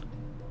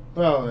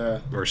Well, yeah.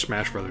 or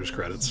Smash Brothers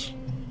credits.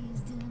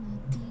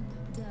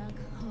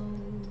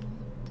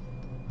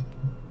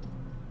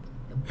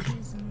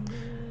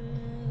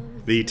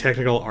 The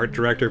technical art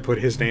director put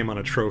his name on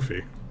a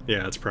trophy.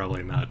 Yeah, it's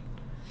probably not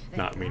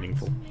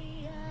meaningful.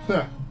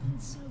 Huh.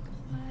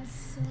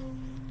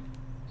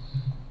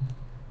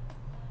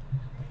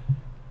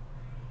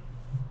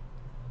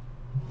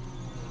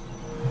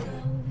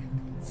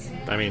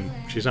 I mean,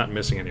 she's not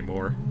missing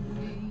anymore.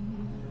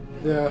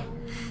 Yeah.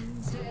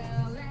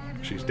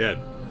 She's dead.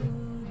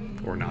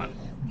 Or not.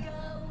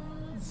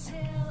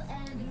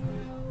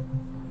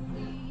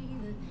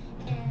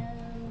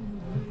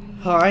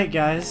 Alright,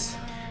 guys.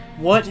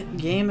 What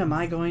game am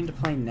I going to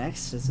play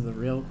next is the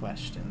real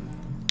question.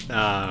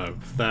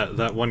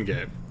 That one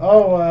game.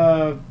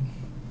 Oh,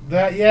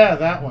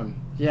 that one.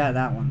 Yeah,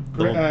 that one.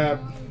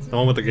 The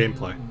one with the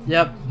gameplay.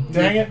 Yep.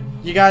 Dang it.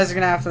 You guys are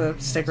gonna have to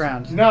stick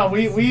around. No,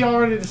 we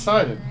already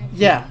decided.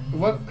 Yeah,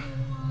 What?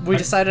 we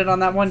decided on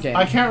that one game.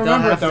 I can't They'll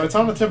remember it have though. to- It's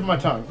on the tip of my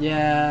tongue.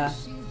 Yeah.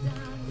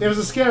 It was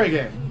a scary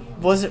game.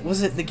 Was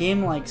it the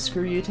game like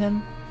Screw You,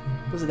 Tim?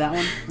 Was it that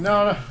one?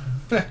 No.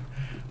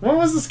 What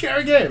was the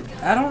scary game?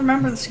 I don't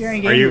remember the scary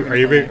game. Are you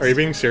we were gonna play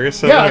being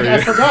serious? Yeah, Evan? Are I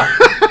you- forgot.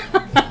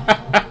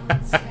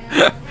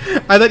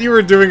 I thought you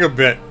were doing a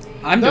bit.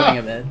 I'm No. doing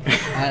a bit.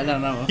 I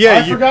don't know. Yeah,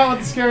 I forgot what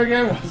the scary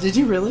game was. Did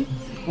you really?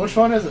 Which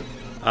one is it?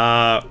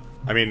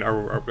 I mean,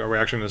 are we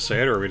actually going to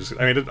say it, or are we just?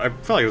 I mean, I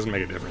feel like it doesn't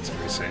make a difference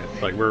if we say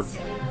it. Like we're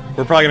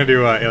probably going to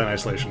do Alien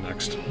Isolation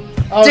next.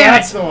 Oh, Damn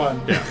that's it! the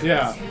one.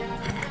 Yeah.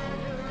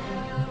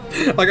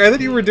 Like I thought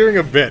you were doing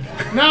a bit.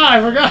 No, I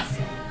forgot.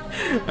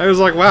 I was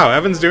like, wow,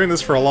 Evan's doing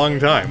this for a long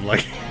time.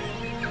 Like,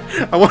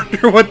 I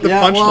wonder what the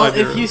Yeah, punchline well,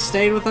 here if you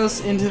stayed with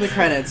us into the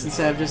credits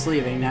instead of just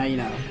leaving, now you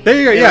know. There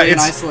you go. Yeah, Alien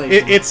it's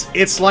Isolation.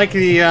 it's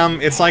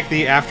like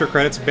the after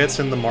credits bits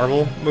in the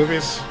Marvel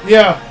movies.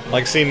 Yeah.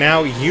 Like, see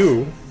now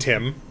you,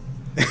 Tim,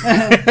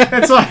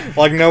 It's like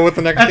like know what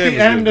the next at game the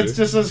is end, gonna it's be.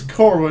 just as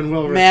Corwin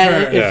will Man,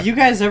 return. if Yeah. you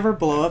guys ever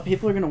blow up,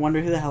 people are gonna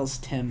wonder who the hell's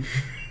Tim.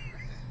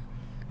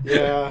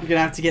 Yeah. You're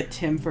gonna have to get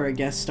Tim for a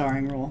guest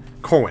starring role.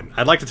 Corwin,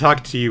 I'd like to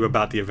talk to you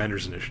about the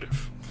Avengers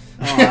Initiative.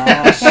 Oh,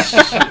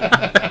 shit.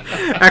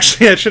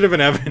 Actually, that should have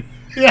been Evan.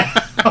 Yeah.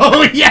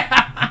 Oh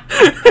yeah.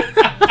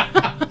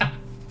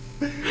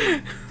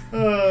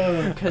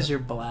 Because you're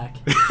black.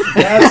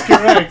 That's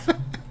correct.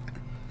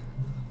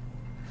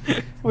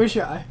 Where's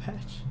your eye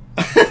patch?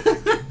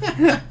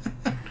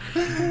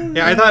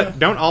 Yeah, I thought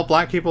don't all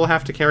black people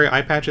have to carry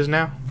eye patches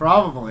now?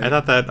 Probably. I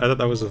thought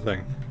that was a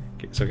thing.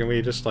 Okay, so can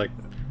we just like?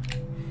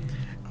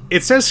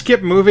 It says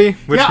skip movie,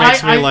 which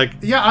makes me like.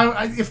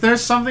 Yeah, if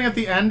there's something at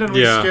the end and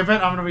we Yeah. skip it,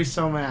 I'm gonna be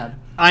so mad.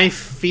 I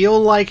feel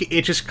like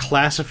it just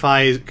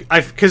classifies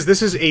because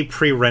this is a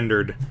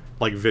pre-rendered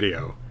like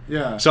video,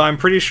 Yeah. so I'm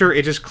pretty sure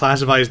it just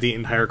classifies the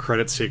entire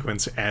credit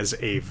sequence as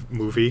a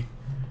movie.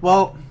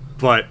 Well,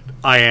 But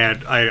I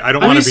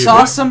don't we want to be.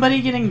 saw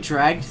somebody getting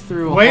dragged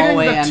through a Waiting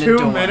hallway the and a 2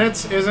 door.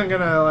 minutes isn't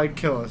gonna like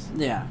kill us.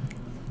 Yeah.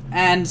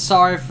 And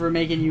sorry for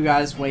making you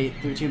guys wait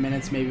through 2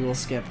 minutes. Maybe we'll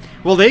skip.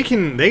 Well, they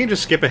can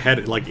just skip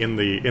ahead like in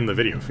the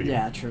video feed.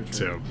 Yeah, true.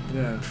 So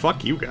Yeah.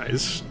 fuck you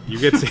guys. You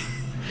get to.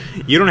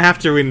 You don't have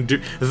to endure.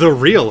 The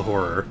real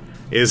horror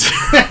is.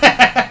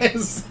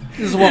 This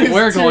This is what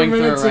we're 2 going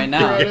through minutes of right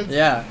now. credits.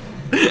 Yeah.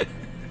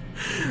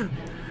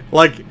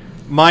 Like,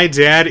 my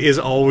dad is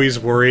always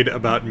worried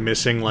about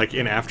missing, like,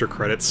 an after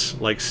credits,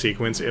 like,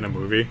 sequence in a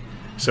movie.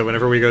 So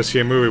whenever we go see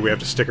a movie, we have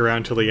to stick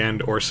around till the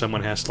end, or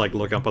someone has to, like,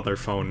 look up on their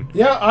phone.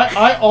 Yeah,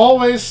 I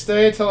always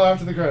stay till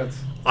after the credits.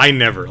 I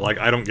never. Like,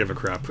 I don't give a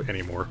crap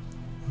anymore.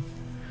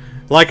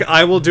 Like,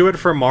 I will do it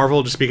for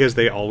Marvel just because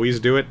they always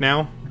do it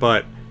now,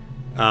 but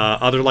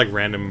other, like,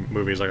 random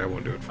movies, like, I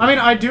won't do it for. I mean,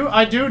 I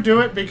do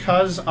it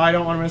because I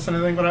don't want to miss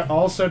anything, but I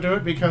also do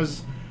it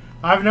because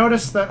I've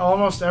noticed that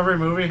almost every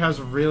movie has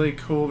really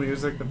cool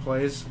music that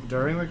plays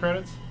during the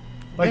credits.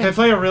 Like, Yeah. they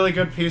play a really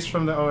good piece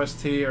from the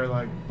OST, or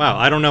like... Wow,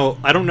 I don't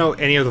know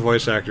any of the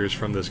voice actors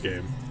from this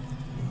game.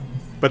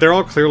 But they're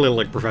all clearly,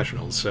 like,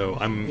 professionals, so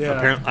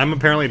I'm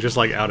apparently just,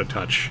 like, out of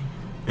touch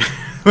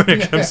when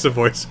it comes to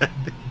voice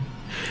acting.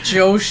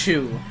 Joe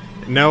Shu,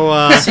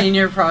 No,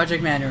 senior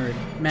project manager.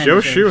 Joe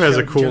Shu has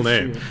a cool Joe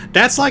name. Shu.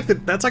 That's like a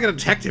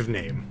detective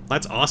name.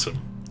 That's awesome.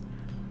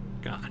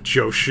 God,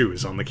 Joe Shu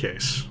is on the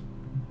case.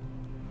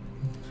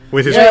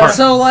 With his Yeah, part.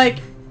 so like,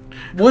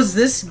 was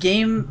this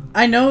game?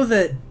 I know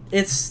that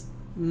it's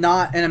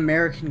not an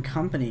American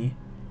company,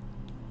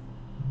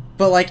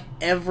 but like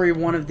every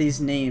one of these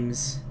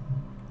names,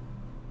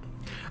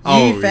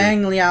 Oh, Yi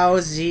Fang Liao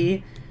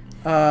Z,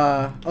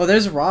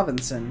 there's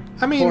Robinson.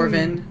 I mean-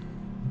 Corvin.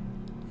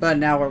 But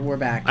now we're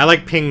back. I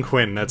like Ping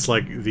Quinn. That's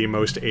like the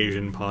most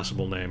Asian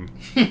possible name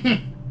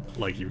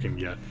like you can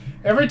get.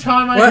 Every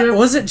time I What, hear...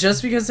 was it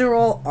just because they were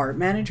all art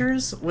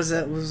managers? Was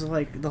it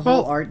like the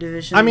whole Well, art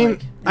division? I mean,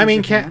 like,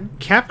 in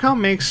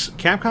Capcom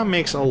Japan?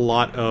 makes a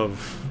lot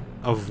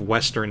of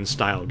Western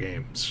style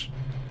games.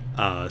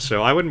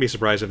 So I wouldn't be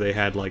surprised if they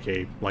had like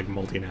a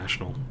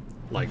multinational,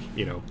 like,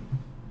 you know,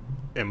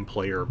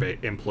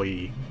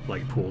 employee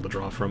like pool to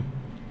draw from.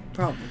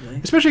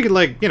 Probably. Especially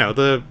like, you know,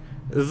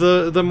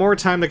 the more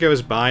time that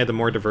goes by, the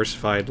more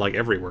diversified like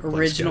every workplace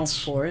Original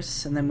gets.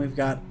 Force, and then we've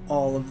got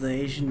all of the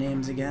Asian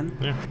names again.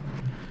 Yeah.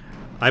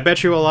 I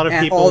bet you a lot of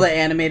And people. all the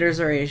animators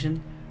are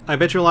Asian. I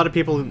bet you a lot of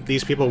people.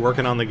 These people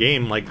working on the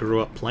game like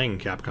grew up playing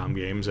Capcom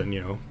games and,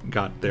 you know,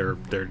 got their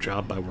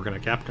job by working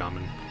at Capcom,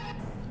 and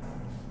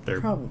they're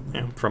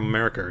Probably. from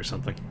America or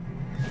something.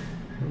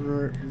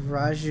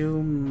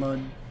 Raju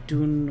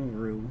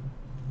Madunru.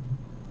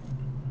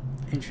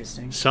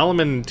 Interesting.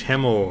 Solomon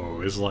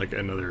Temo is like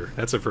another.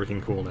 That's a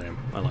freaking cool name.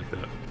 I like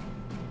that.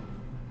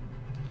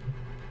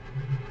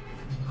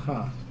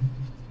 Huh.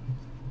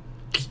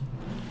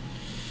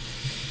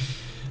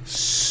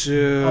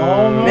 So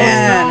Almost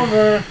Man.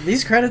 over.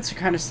 These credits are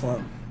kind of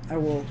slow. I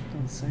will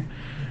say.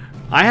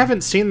 I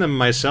haven't seen them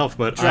myself,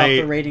 but Drop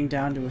the rating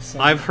down to a 7.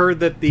 I've heard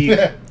that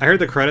I heard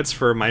the credits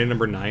for Mighty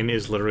Number 9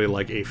 is literally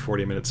like a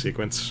 40-minute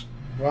sequence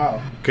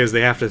Wow. because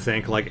they have to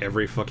thank like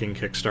every fucking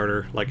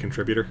Kickstarter like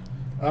contributor.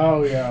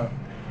 Oh, yeah.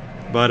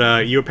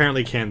 But you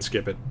apparently can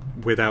skip it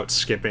without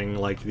skipping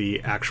like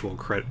the actual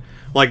credit.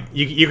 Like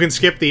you can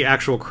skip the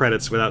actual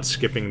credits without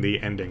skipping the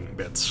ending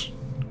bits.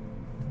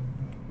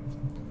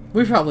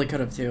 We probably could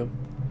have too.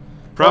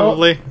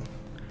 Probably.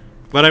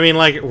 But I mean,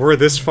 like, we're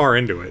this far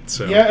into it,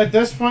 so... Yeah, at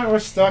this point, we're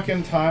stuck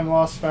in time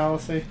loss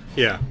fallacy.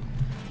 Yeah.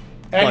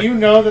 And Like- you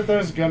know that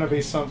there's gonna be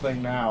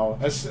something now.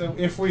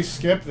 If we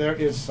skip, there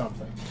is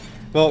something.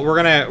 Well, we're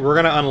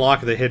gonna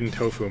unlock the hidden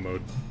tofu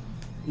mode.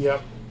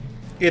 Yep.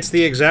 It's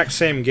the exact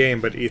same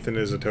game, but Ethan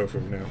is a tofu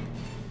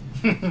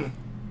now.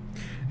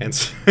 and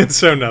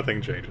so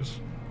nothing changes.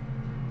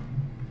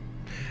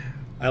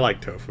 I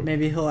like tofu.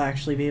 Maybe he'll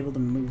actually be able to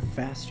move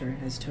faster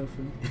as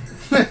Tofu.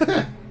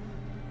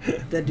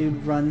 That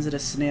dude runs at a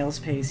snail's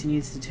pace. He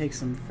needs to take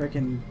some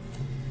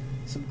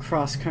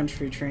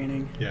cross-country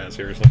training. Yeah,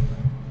 seriously.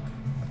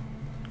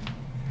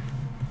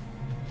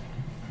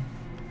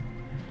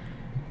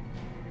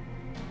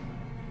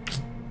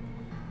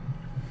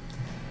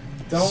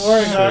 Don't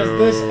worry, guys.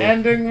 This So-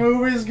 ending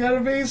movie's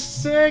gonna be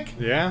sick.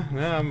 Yeah,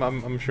 no,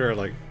 I'm sure,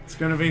 like... It's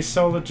gonna be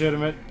so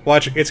legitimate.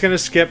 Watch, it's gonna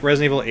skip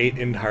Resident Evil 8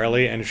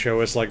 entirely and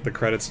show us, like, the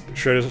credits...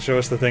 Show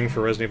us the thing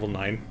for Resident Evil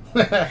 9.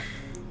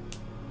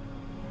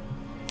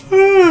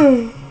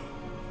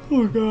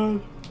 Oh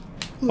god.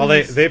 Well,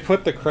 they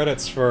put the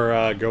credits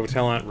for Go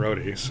Tell Aunt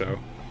Rhodey, so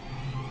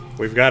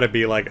we've got to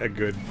be like a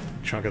good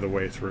chunk of the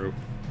way through.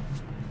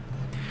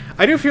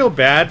 I do feel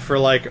bad for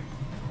like,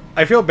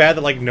 I feel bad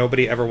that like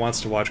nobody ever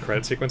wants to watch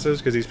credit sequences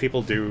because these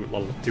people do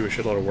a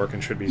shitload of work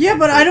and should be. Yeah, paid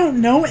but for I it.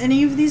 don't know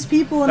any of these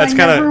people, and That's I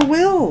kinda- never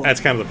will.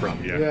 That's kind of the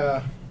problem. Yeah.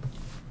 Yeah.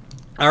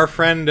 Our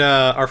friend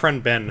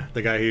Ben,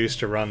 the guy who used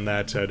to run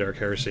that Dark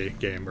Heresy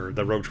game or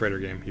the Rogue Trader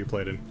game you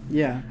played in.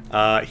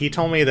 Yeah. He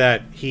told me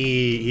that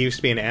he used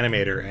to be an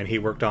animator and he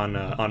worked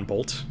on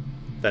Bolt,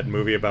 that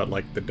movie about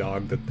like the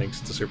dog that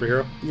thinks it's a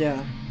superhero.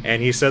 Yeah.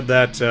 And he said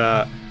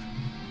that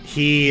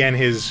he and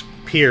his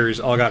peers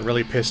all got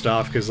really pissed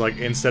off because like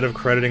instead of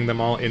crediting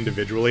them all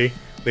individually,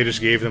 they just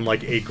gave them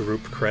like a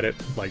group credit,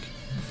 like,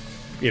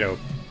 you know,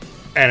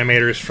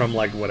 animators from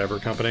like whatever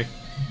company.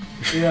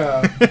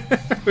 Yeah.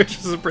 Which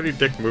is a pretty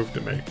dick move to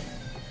make.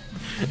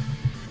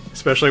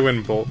 Especially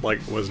when Bolt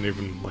like wasn't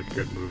even like a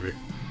good movie.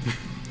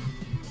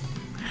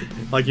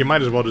 Like you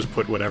might as well just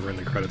put whatever in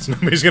the credits.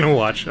 Nobody's gonna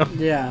watch them.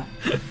 Yeah.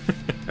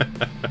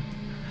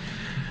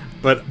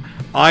 But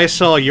I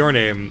saw your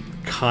name,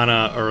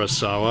 Kana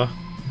Urasawa.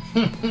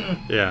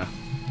 Yeah.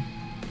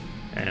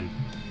 And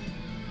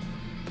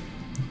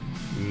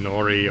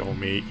Nori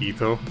Omi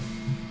Ito.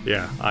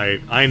 Yeah,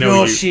 I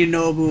know you.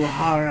 Yoshinobu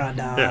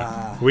Harada.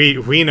 Yeah,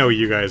 we know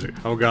you guys.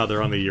 Oh god,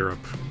 they're on the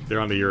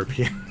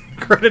European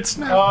credits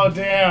now. Oh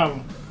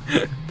damn.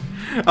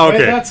 Okay.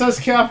 Wait, that says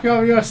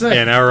Capcom USA.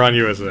 Yeah, now we're on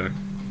USA.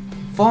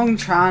 Fong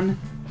Tran.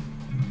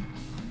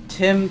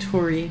 Tim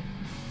Turi.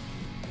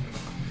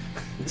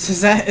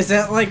 Is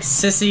that like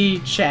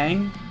Sissy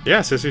Chang? Yeah,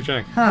 Sissy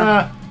Chang.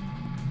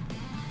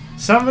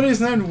 Somebody's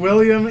named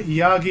William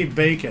Yagi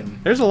Bacon.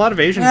 There's a lot of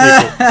Asian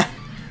people.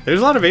 There's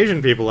a lot of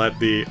Asian people on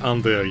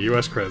the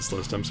US credits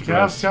list. I'm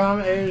surprised.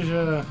 Capcom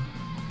Asia.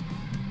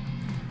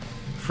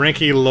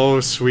 Frankie Lo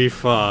Sui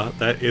Fa.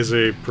 That is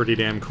a pretty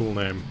damn cool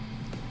name.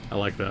 I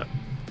like that.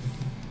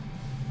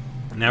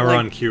 Now we're Like-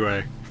 on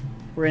QA.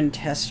 We're in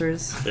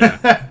testers.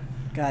 Yeah.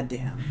 God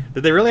damn.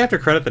 Did they really have to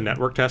credit the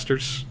network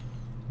testers?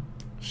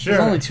 Sure.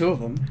 There's only 2 of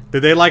them.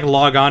 Did they like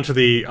log onto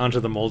the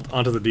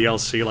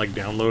DLC like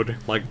download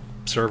like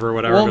server or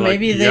whatever? Well, and be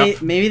maybe like,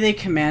 they "Yep."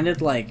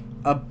 commanded like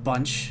a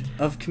bunch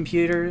of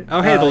computer.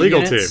 Oh hey, the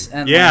legal team. units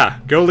and, Yeah,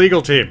 go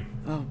legal team.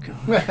 oh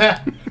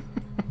god.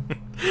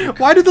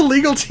 Why did the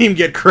legal team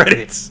get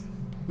credits?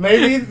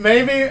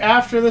 maybe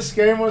after this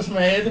game was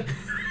made,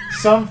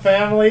 some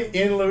family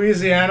in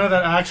Louisiana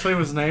that actually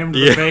was named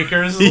Yeah. the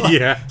Bakers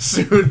Yeah.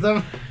 sued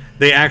them.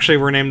 They actually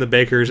were named the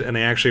Bakers, and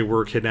they actually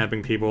were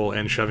kidnapping people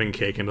and shoving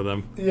cake into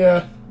them.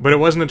 Yeah. But it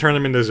wasn't to turn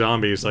them into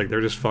zombies. Like they're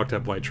just fucked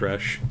up white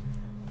trash.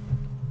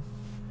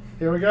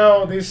 Here we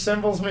go. These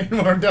symbols mean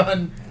we're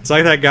done. It's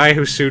like that guy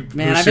who sued.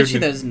 Man, who I bet sued you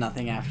Nin- there's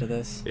nothing after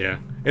this. Yeah,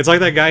 it's like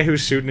that guy who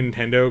sued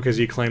Nintendo because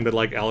he claimed that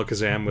like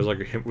Alakazam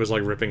was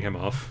like ripping him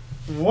off.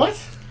 What?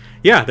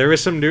 Yeah, there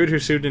was some dude who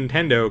sued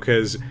Nintendo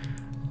because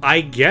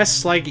I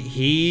guess like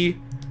he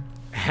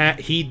had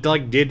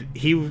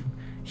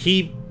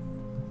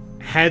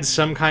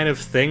some kind of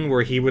thing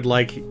where he would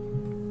like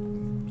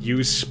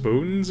use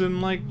spoons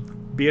and like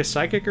be a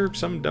psychic or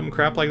some dumb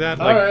crap like that.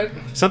 Like, Alright.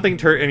 something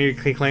and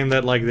he claimed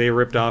that like they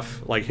ripped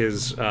off like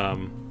his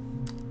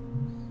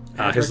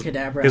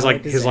Abracadabra his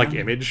like Alakazam.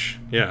 image.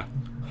 Yeah.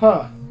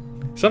 Huh.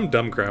 Some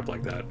dumb crap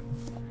like that.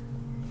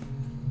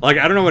 Like,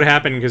 I don't know what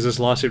happened because this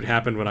lawsuit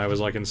happened when I was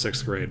like in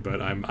 6th grade,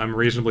 but I'm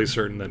reasonably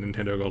certain that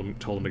Nintendo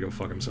told him to go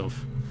fuck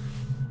himself.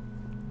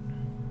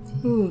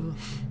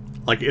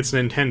 Like, it's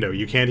Nintendo.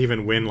 You can't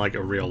even win like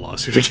a real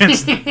lawsuit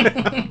against them.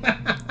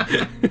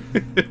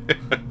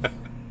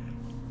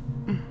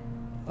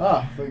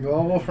 The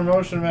global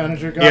promotion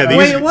manager got Yeah, these,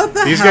 Wait, what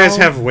the these hell? guys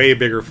have way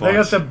bigger They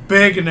got fonts. the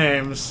big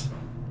names.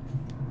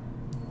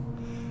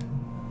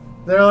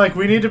 They're like,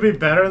 we need to be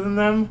better than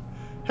them.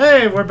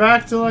 Hey, we're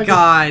back to like.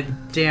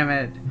 God damn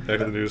it. Back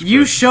to the news. You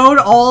clip. showed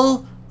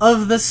all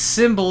of the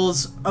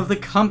symbols of the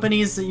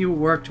companies that you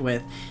worked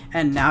with,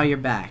 and now you're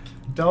back.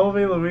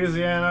 Dolby,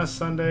 Louisiana,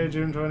 Sunday,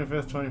 June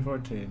 25th,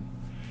 2014.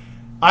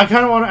 I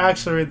kind of want to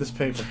actually read this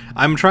paper.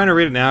 I'm trying to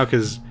read it now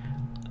because,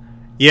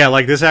 yeah,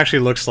 like this actually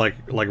looks like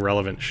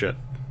relevant shit.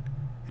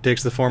 It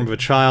takes the form of a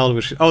child,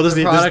 which this The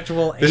is product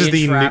will this is age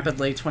the new-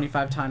 rapidly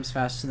 25 times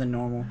faster than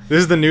normal. This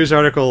is the news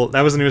article.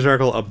 That was the news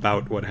article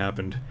about what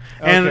happened.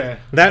 And Okay.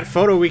 that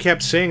photo we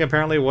kept seeing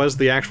apparently was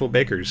the actual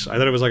bakers. I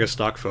thought it was like a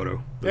stock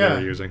photo that Yeah.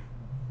 they were using.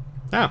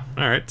 Oh,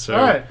 alright. So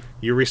Alright.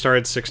 you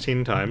restarted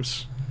 16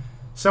 times.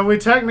 So we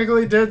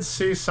technically did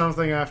see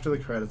something after the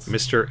credits.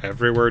 Mr.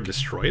 Everywhere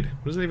destroyed?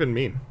 What does it even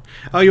mean?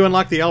 Oh, you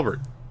unlocked the Albert.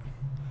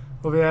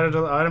 Will be added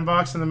to the item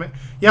box in the.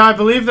 Yeah, I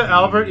believe that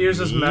Albert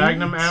uses Neat.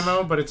 Magnum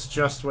ammo, but it's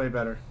just way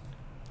better.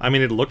 I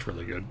mean, it looked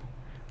really good.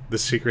 The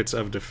Secrets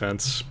of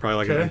Defense, probably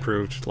like an Okay.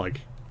 improved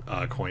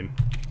coin.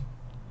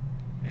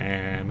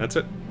 And that's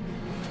it.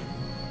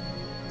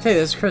 Hey,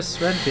 this is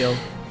Chris Redfield.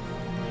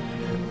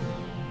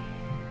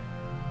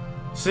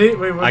 See,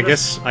 we. I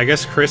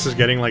guess Chris is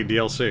getting like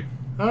DLC.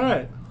 All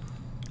right.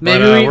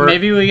 Maybe we're-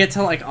 maybe we get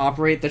to like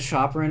operate the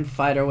chopper and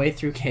fight our way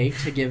through Cake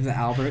to give the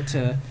Albert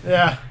to.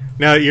 Yeah.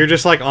 Now you're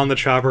just like on the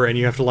chopper and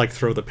you have to like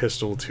throw the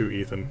pistol to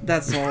Ethan.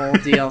 That's the whole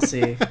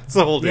DLC. That's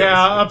the whole deal.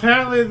 Yeah.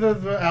 Apparently,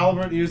 the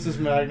Albert uses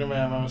Magnum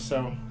ammo,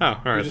 so Oh,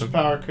 all we right. just Then.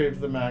 power creep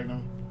the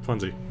Magnum.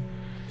 Funsy.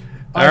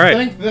 I All right.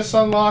 think this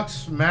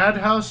unlocks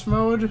Madhouse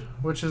mode,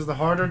 which is the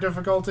harder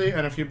difficulty,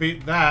 and if you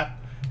beat that,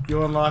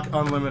 you unlock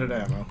unlimited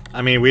ammo.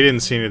 I mean, we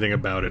didn't see anything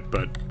about it,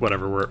 but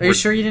whatever. Are you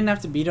sure you didn't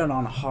have to beat it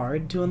on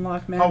hard to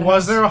unlock Oh, Madhouse?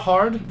 was there a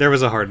hard? There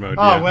was a hard mode.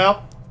 Oh, yeah.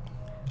 well.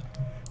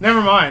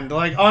 Never mind.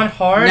 Like, on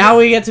hard... Now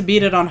we get to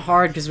beat it on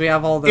hard because we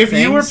have all the if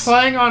things. you were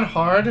playing on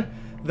hard,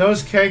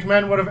 those cake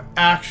men would have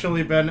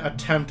actually been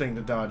attempting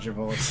to dodge your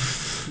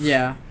bullets.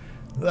 Yeah.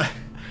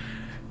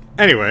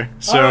 Anyway,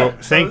 so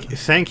Alright, so-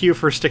 thank you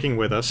for sticking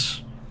with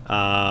us.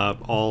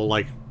 All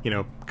a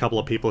couple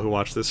of people who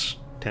watched this,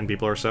 10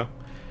 people or so.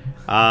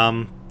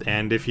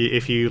 And if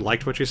you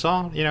liked what you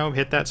saw,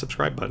 hit that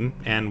subscribe button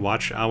and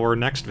watch our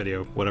next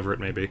video, whatever it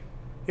may be.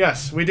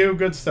 Yes, we do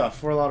good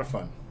stuff. We're a lot of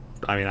fun.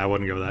 I mean, I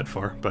wouldn't go that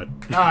far, but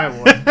I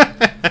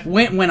would.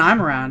 When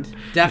I'm around,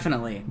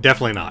 definitely.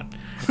 definitely not.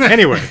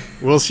 Anyway,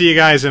 we'll see you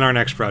guys in our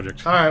next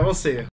project. Alright, we'll see you.